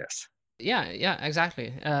 I guess. Yeah,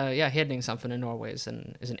 exactly. Hedningesamfunnet in Norway is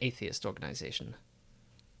an atheist organization.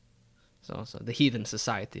 So the heathen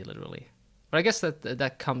society, literally. But I guess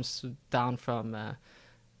that comes down from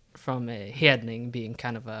hedning being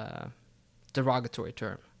kind of a derogatory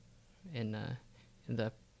term in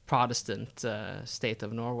the Protestant state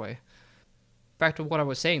of Norway. Back to what I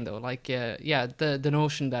was saying though, like the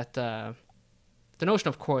notion that the notion,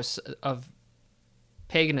 of course, of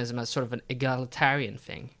paganism as sort of an egalitarian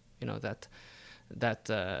thing, you know, that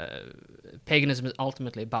paganism is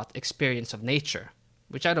ultimately about experience of nature,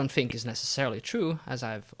 which I don't think is necessarily true, as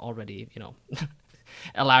I've already, you know,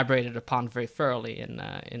 elaborated upon very thoroughly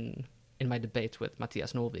in my debate with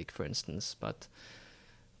Mathias Norvik, for instance. But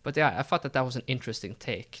yeah, I thought that was an interesting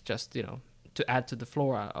take, just, you know, to add to the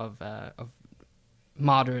flora of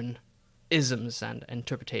modern isms and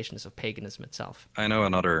interpretations of paganism itself. I know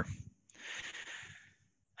another.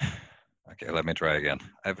 Okay, let me try again.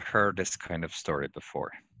 I've heard this kind of story before,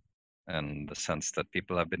 in the sense that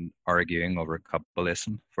people have been arguing over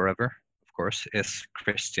Kabbalism forever. Of course, is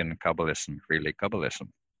Christian Kabbalism really Kabbalism?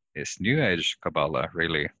 Is New Age Kabbalah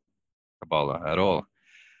really Kabbalah at all?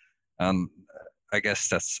 And I guess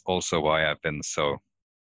that's also why I've been so.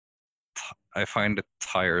 I find it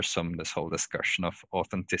tiresome, this whole discussion of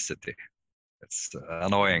authenticity. It's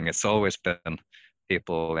annoying. It's always been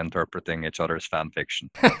people interpreting each other's fan fiction.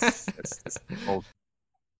 It's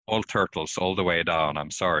all turtles all the way down.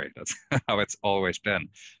 I'm sorry. That's how it's always been.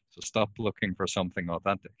 So stop looking for something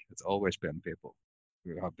authentic. It's always been people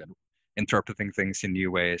who have been interpreting things in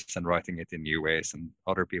new ways and writing it in new ways, and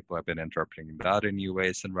other people have been interpreting that in new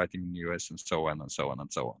ways and writing in new ways, and so on and so on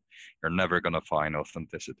and so on. You're never going to find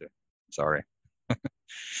authenticity. Sorry.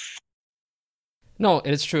 No,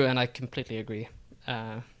 it's true, and I completely agree.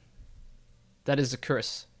 That is a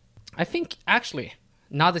curse I think actually,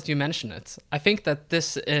 now that you mention it, I think that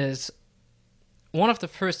this is one of the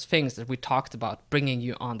first things that we talked about bringing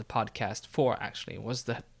you on the podcast for. Actually, was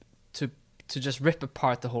the to to just rip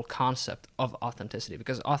apart the whole concept of authenticity,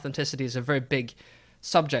 because authenticity is a very big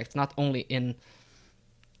subject, not only in,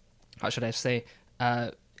 how should I say,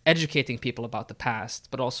 educating people about the past,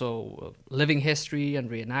 but also living history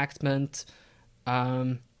and reenactment,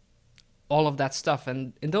 um, all of that stuff.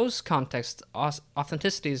 And in those contexts,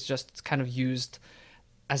 authenticity is just kind of used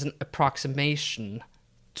as an approximation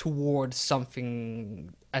towards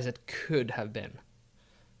something as it could have been,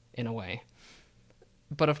 in a way.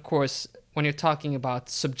 But of course, when you're talking about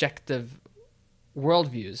subjective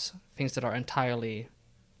worldviews, things that are entirely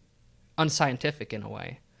unscientific in a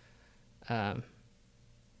way, um,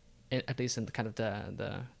 at least in the kind of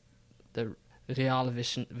the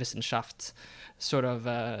Realwissenschaft sort of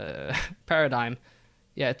paradigm,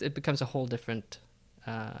 yeah, it becomes a whole different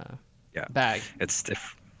Yeah, bag. it's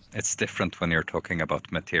different when you're talking about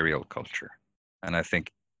material culture. And I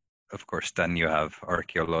think, of course, then you have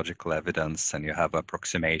archaeological evidence and you have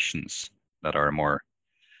approximations that are more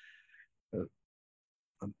uh,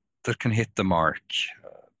 that can hit the mark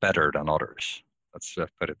better than others. Let's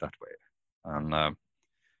put it that way. And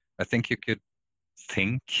I think you could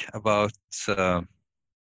think about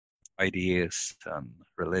ideas and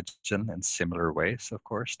religion in similar ways. Of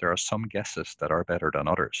course, there are some guesses that are better than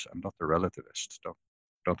others. I'm not a relativist.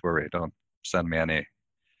 Don't worry. Don't send me any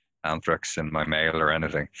anthrax in my mail or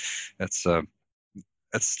anything. It's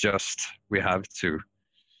just we have to.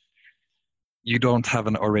 You don't have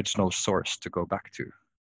an original source to go back to.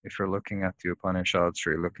 If you're looking at the Upanishads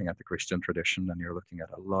or you're looking at the Christian tradition, and you're looking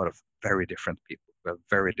at a lot of very different people with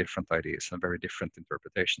very different ideas and very different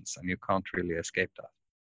interpretations, and you can't really escape that.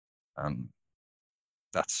 And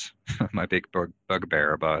that's my big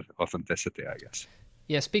bugbear about authenticity, I guess.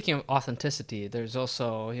 Yeah, speaking of authenticity, there's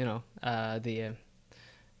also, the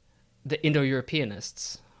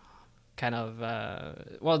Indo-Europeanists, kind of,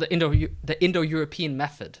 well, the Indo-European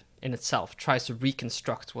method in itself tries to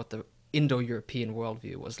reconstruct what the Indo-European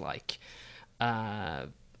worldview was like, uh,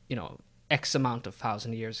 X amount of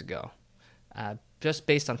thousand years ago, just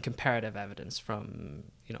based on comparative evidence from,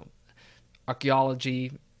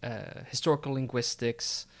 archaeology, historical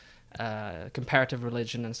linguistics, comparative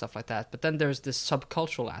religion, and stuff like that. But then there's this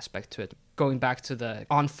subcultural aspect to it, going back to the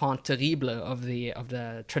enfant terrible of the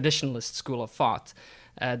traditionalist school of thought,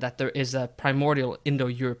 that there is a primordial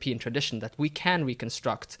Indo-European tradition that we can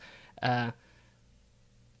reconstruct,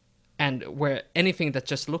 and where anything that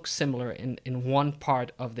just looks similar in one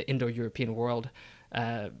part of the Indo-European world,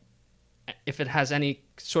 if it has any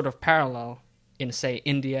sort of parallel in, say,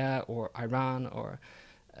 India or Iran or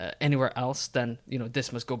anywhere else, then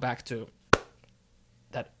this must go back to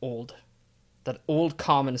that old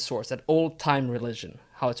common source, that old time religion,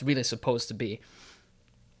 how it's really supposed to be.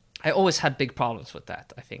 I always had big problems with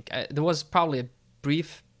that. I think there was probably a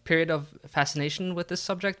brief period of fascination with this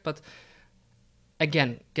subject, but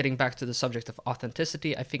again, getting back to the subject of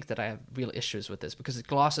authenticity, I think that I have real issues with this because it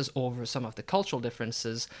glosses over some of the cultural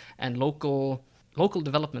differences and local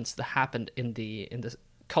developments that happened in the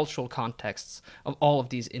cultural contexts of all of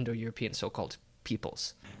these Indo-European so-called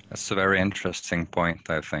peoples. That's a very interesting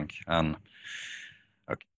point, I think. And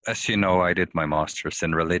as you know, I did my master's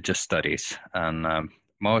in religious studies, and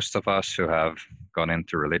most of us who have gone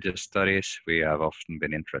into religious studies, we have often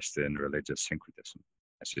been interested in religious syncretism.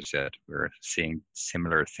 As you said, we're seeing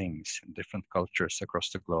similar things in different cultures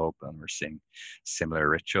across the globe, and we're seeing similar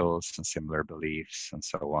rituals and similar beliefs and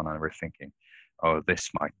so on. And we're thinking, oh,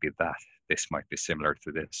 this might be that, this might be similar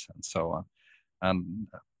to this, and so on. And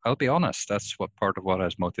I'll be honest, that's what part of what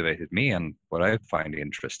has motivated me and what I find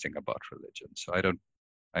interesting about religion. So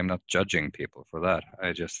I'm not judging people for that.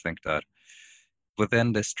 I just think that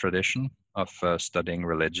within this tradition of studying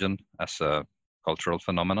religion as a cultural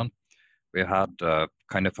phenomenon, we had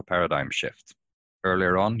kind of a paradigm shift.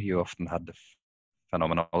 Earlier on, you often had the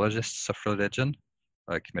phenomenologists of religion,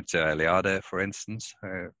 like Mircea Eliade, for instance,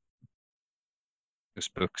 whose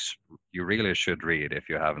books you really should read if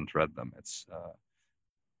you haven't read them. It's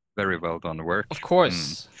very well done work. Of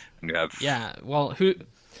course. And you have well,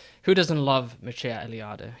 who doesn't love Mircea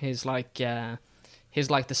Eliade? He's like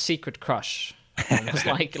the secret crush, almost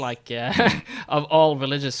like of all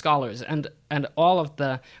religious scholars, and all of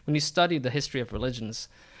when you study the history of religions,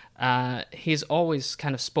 he's always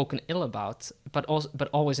kind of spoken ill about, but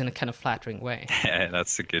always in a kind of flattering way. Yeah,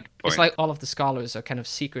 that's a good point. It's like all of the scholars are kind of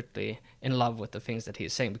secretly in love with the things that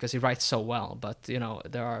he's saying because he writes so well. But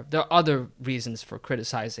there are other reasons for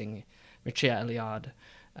criticizing Mircea Eliade,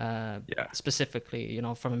 specifically,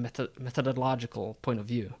 from a methodological point of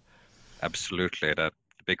view. absolutely. That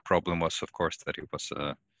the big problem was, of course, that he was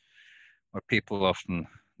what people often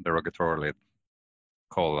derogatorily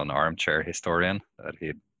call an armchair historian, that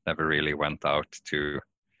he never really went out to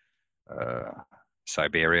uh,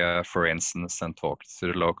 Siberia, for instance, and talked to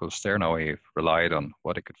the locals there. No, he relied on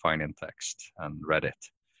what he could find in text and read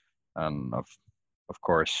it. And of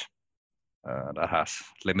course, that has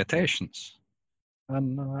limitations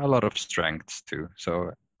and a lot of strengths too.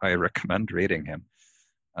 So I recommend reading him.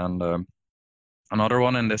 And another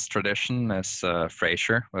one in this tradition is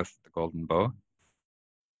Fraser with the Golden Bow.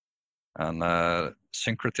 And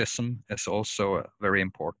syncretism is also very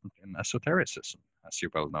important in esotericism, as you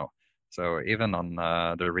well know. So even on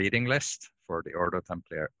the reading list for the Ordo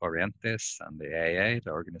Templi Orientis and the AA,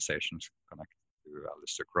 the organizations connected to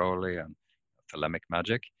Aleister Crowley and Thelemic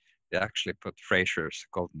Magic, they actually put Fraser's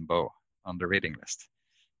Golden Bow on the reading list.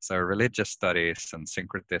 So religious studies and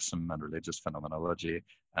syncretism and religious phenomenology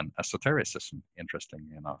and esotericism,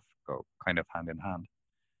 interestingly enough, go kind of hand in hand,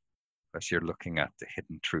 because you're looking at the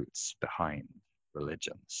hidden truths behind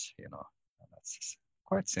religions, and that's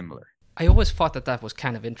quite similar. I always thought that was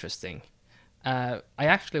kind of interesting. I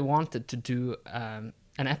actually wanted to do an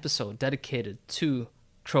episode dedicated to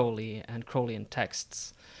Crowley and Crowleyan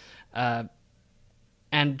texts.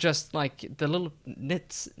 And just like the little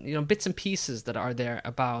bits and pieces that are there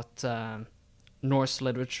about Norse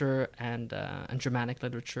literature and Germanic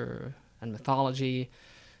literature and mythology,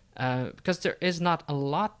 because there is not a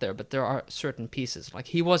lot there, but there are certain pieces. Like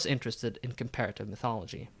he was interested in comparative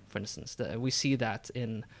mythology, for instance. We see that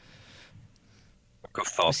in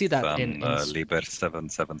Thoth and Liber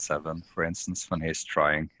 777, for instance, when he's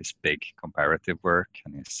trying his big comparative work,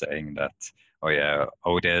 and he's saying that, oh yeah,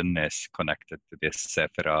 Odin is connected to this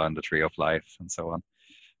Sephira and the Tree of Life and so on.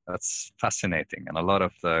 That's fascinating, and a lot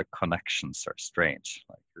of the connections are strange.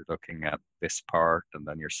 Like you're looking at this part, and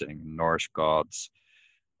then you're seeing Norse gods,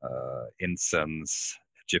 incense,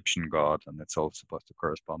 Egyptian god, and it's all supposed to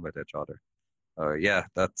correspond with each other. Yeah,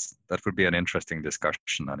 that would be an interesting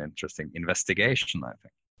discussion, an interesting investigation, I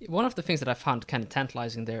think. One of the things that I found kind of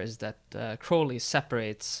tantalizing there is that Crowley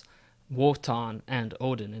separates Wotan and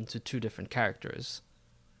Odin into two different characters.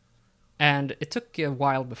 And it took a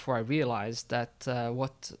while before I realized that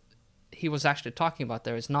what he was actually talking about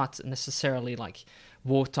there is not necessarily like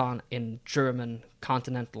Wotan in German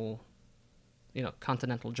continental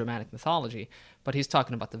Germanic mythology, but he's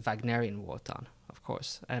talking about the Wagnerian Wotan, of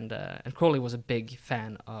course. And Crowley was a big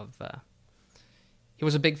fan of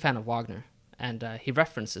Wagner, and he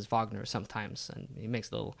references Wagner sometimes, and he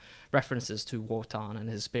makes little references to Wotan and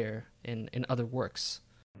his spear in other works.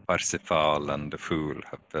 Parsifal and the Fool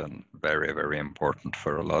have been very, very important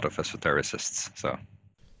for a lot of esotericists. So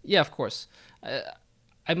yeah, of course.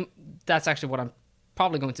 That's actually what I'm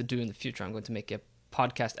probably going to do in the future. I'm going to make a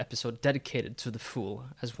podcast episode dedicated to the Fool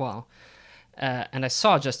as well. And I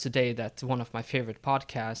saw just today that one of my favorite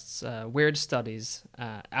podcasts, Weird Studies,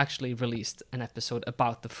 actually released an episode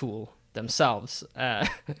about the Fool themselves.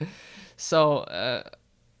 So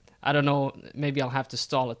I don't know, maybe I'll have to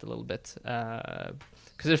stall it a little bit,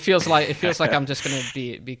 because it feels like I'm just going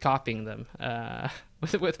to be copying them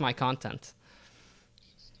with my content.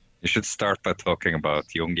 You should start by talking about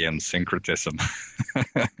Jungian syncretism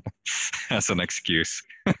as an excuse.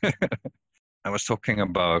 I was talking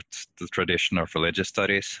about the tradition of religious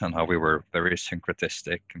studies and how we were very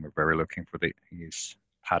syncretistic and we're very looking for these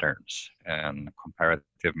patterns and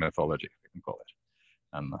comparative mythology, we can call it,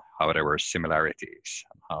 and how there were similarities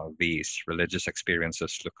and how these religious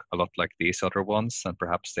experiences look a lot like these other ones, and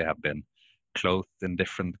perhaps they have been clothed in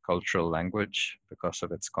different cultural language because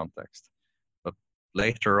of its context. But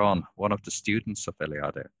later on, one of the students of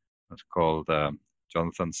Eliade was called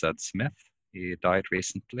Jonathan Z. Smith. He died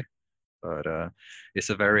recently, but he's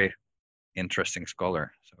a very interesting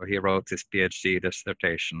scholar. So he wrote his PhD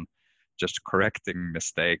dissertation just correcting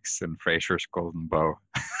mistakes in Fraser's Golden Bow.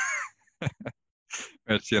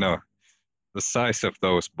 It's, the size of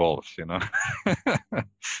those balls,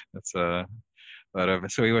 it's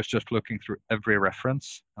so he was just looking through every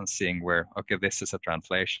reference and seeing where, okay, this is a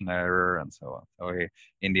translation error and so on. So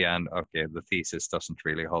in the end, okay, the thesis doesn't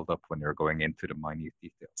really hold up when you're going into the minute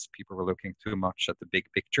details. People were looking too much at the big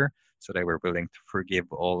picture, so they were willing to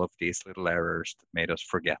forgive all of these little errors that made us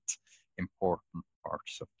forget important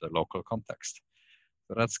parts of the local context.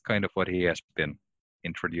 So that's kind of what he has been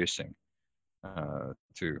introducing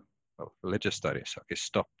to religious studies. Okay,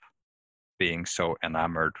 stop being so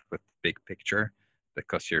enamored with the big picture,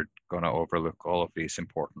 because you're going to overlook all of these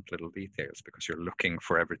important little details because you're looking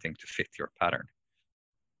for everything to fit your pattern.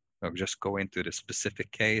 So just go into the specific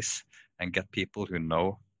case and get people who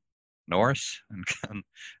know Norse and can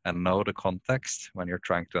and know the context when you're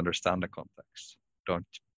trying to understand the context. Don't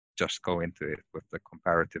just go into it with the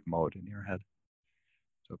comparative mode in your head.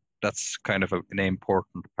 So that's kind of an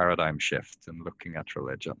important paradigm shift in looking at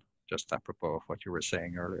religion, just apropos of what you were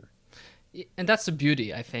saying earlier. And that's the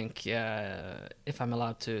beauty, I think, if I'm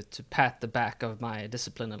allowed to pat the back of my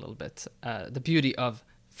discipline a little bit, the beauty of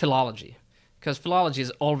philology. Because philology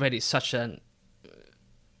is already such a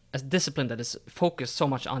discipline that is focused so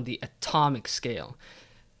much on the atomic scale.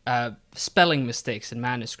 Spelling mistakes in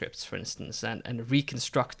manuscripts, for instance, and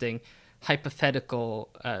reconstructing hypothetical,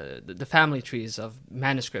 the family trees of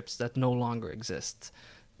manuscripts that no longer exist,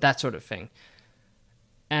 that sort of thing.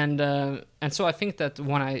 And so I think that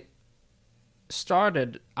when I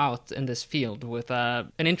started out in this field with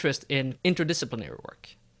an interest in interdisciplinary work,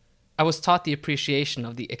 I was taught the appreciation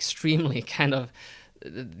of the extremely kind of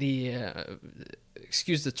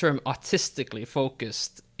excuse the term, autistically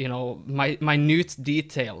focused, minute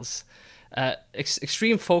details,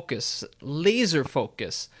 extreme focus, laser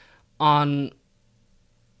focus on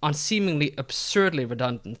seemingly absurdly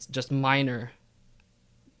redundant, just minor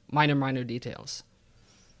details.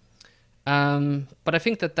 But I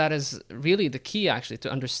think that is really the key, actually,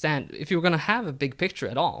 to understand. If you're going to have a big picture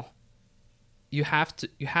at all, you have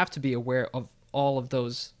to be aware of all of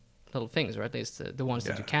those little things, or at least the ones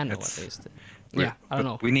that you can know, at least. Yeah, I don't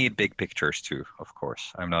know. We need big pictures too, of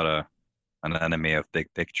course. I'm not an enemy of big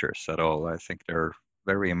pictures at all. I think they're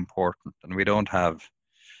very important, and we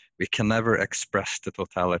can never express the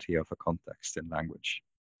totality of a context in language.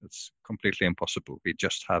 It's completely impossible. We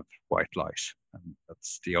just have white lies, and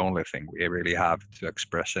that's the only thing we really have to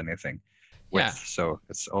express anything with. Yeah. So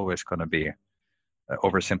it's always going to be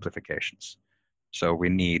oversimplifications. So we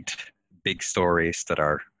need big stories that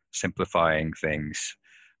are simplifying things,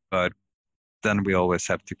 but then we always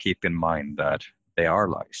have to keep in mind that they are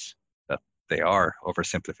lies, that they are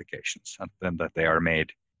oversimplifications, and then that they are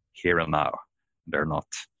made here and now. They're not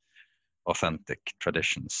authentic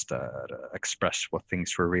traditions that express what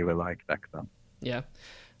things were really like back then. Yeah.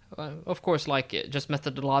 Of course, just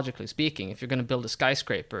methodologically speaking, if you're going to build a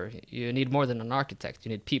skyscraper, you need more than an architect. You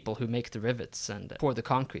need people who make the rivets and pour the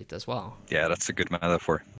concrete as well. Yeah, that's a good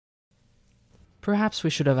metaphor. Perhaps we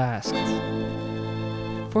should have asked,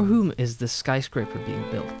 for whom is this skyscraper being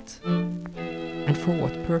built? And for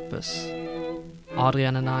what purpose?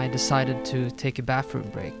 Adrian and I decided to take a bathroom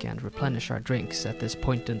break and replenish our drinks at this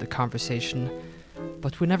point in the conversation,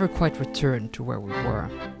 but we never quite returned to where we were,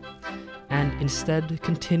 and instead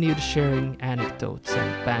continued sharing anecdotes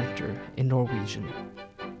and banter in Norwegian,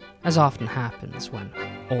 as often happens when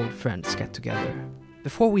old friends get together.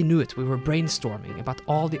 Before we knew it, we were brainstorming about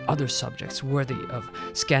all the other subjects worthy of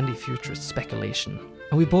Scandi Futurist speculation,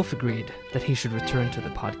 and we both agreed that he should return to the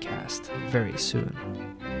podcast very soon.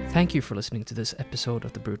 Thank you for listening to this episode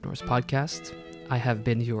of the Brute Norse podcast. I have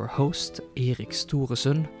been your host, Erik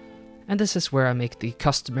Storesund, and this is where I make the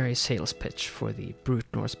customary sales pitch for the Brute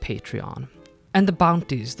Norse Patreon, and the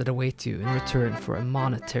bounties that await you in return for a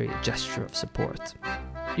monetary gesture of support.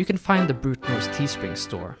 You can find the Brute Norse Teespring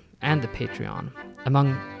store and the Patreon,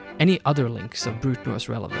 among any other links of Brute Norse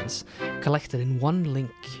relevance, collected in one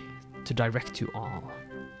link to direct you all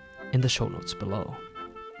in the show notes below.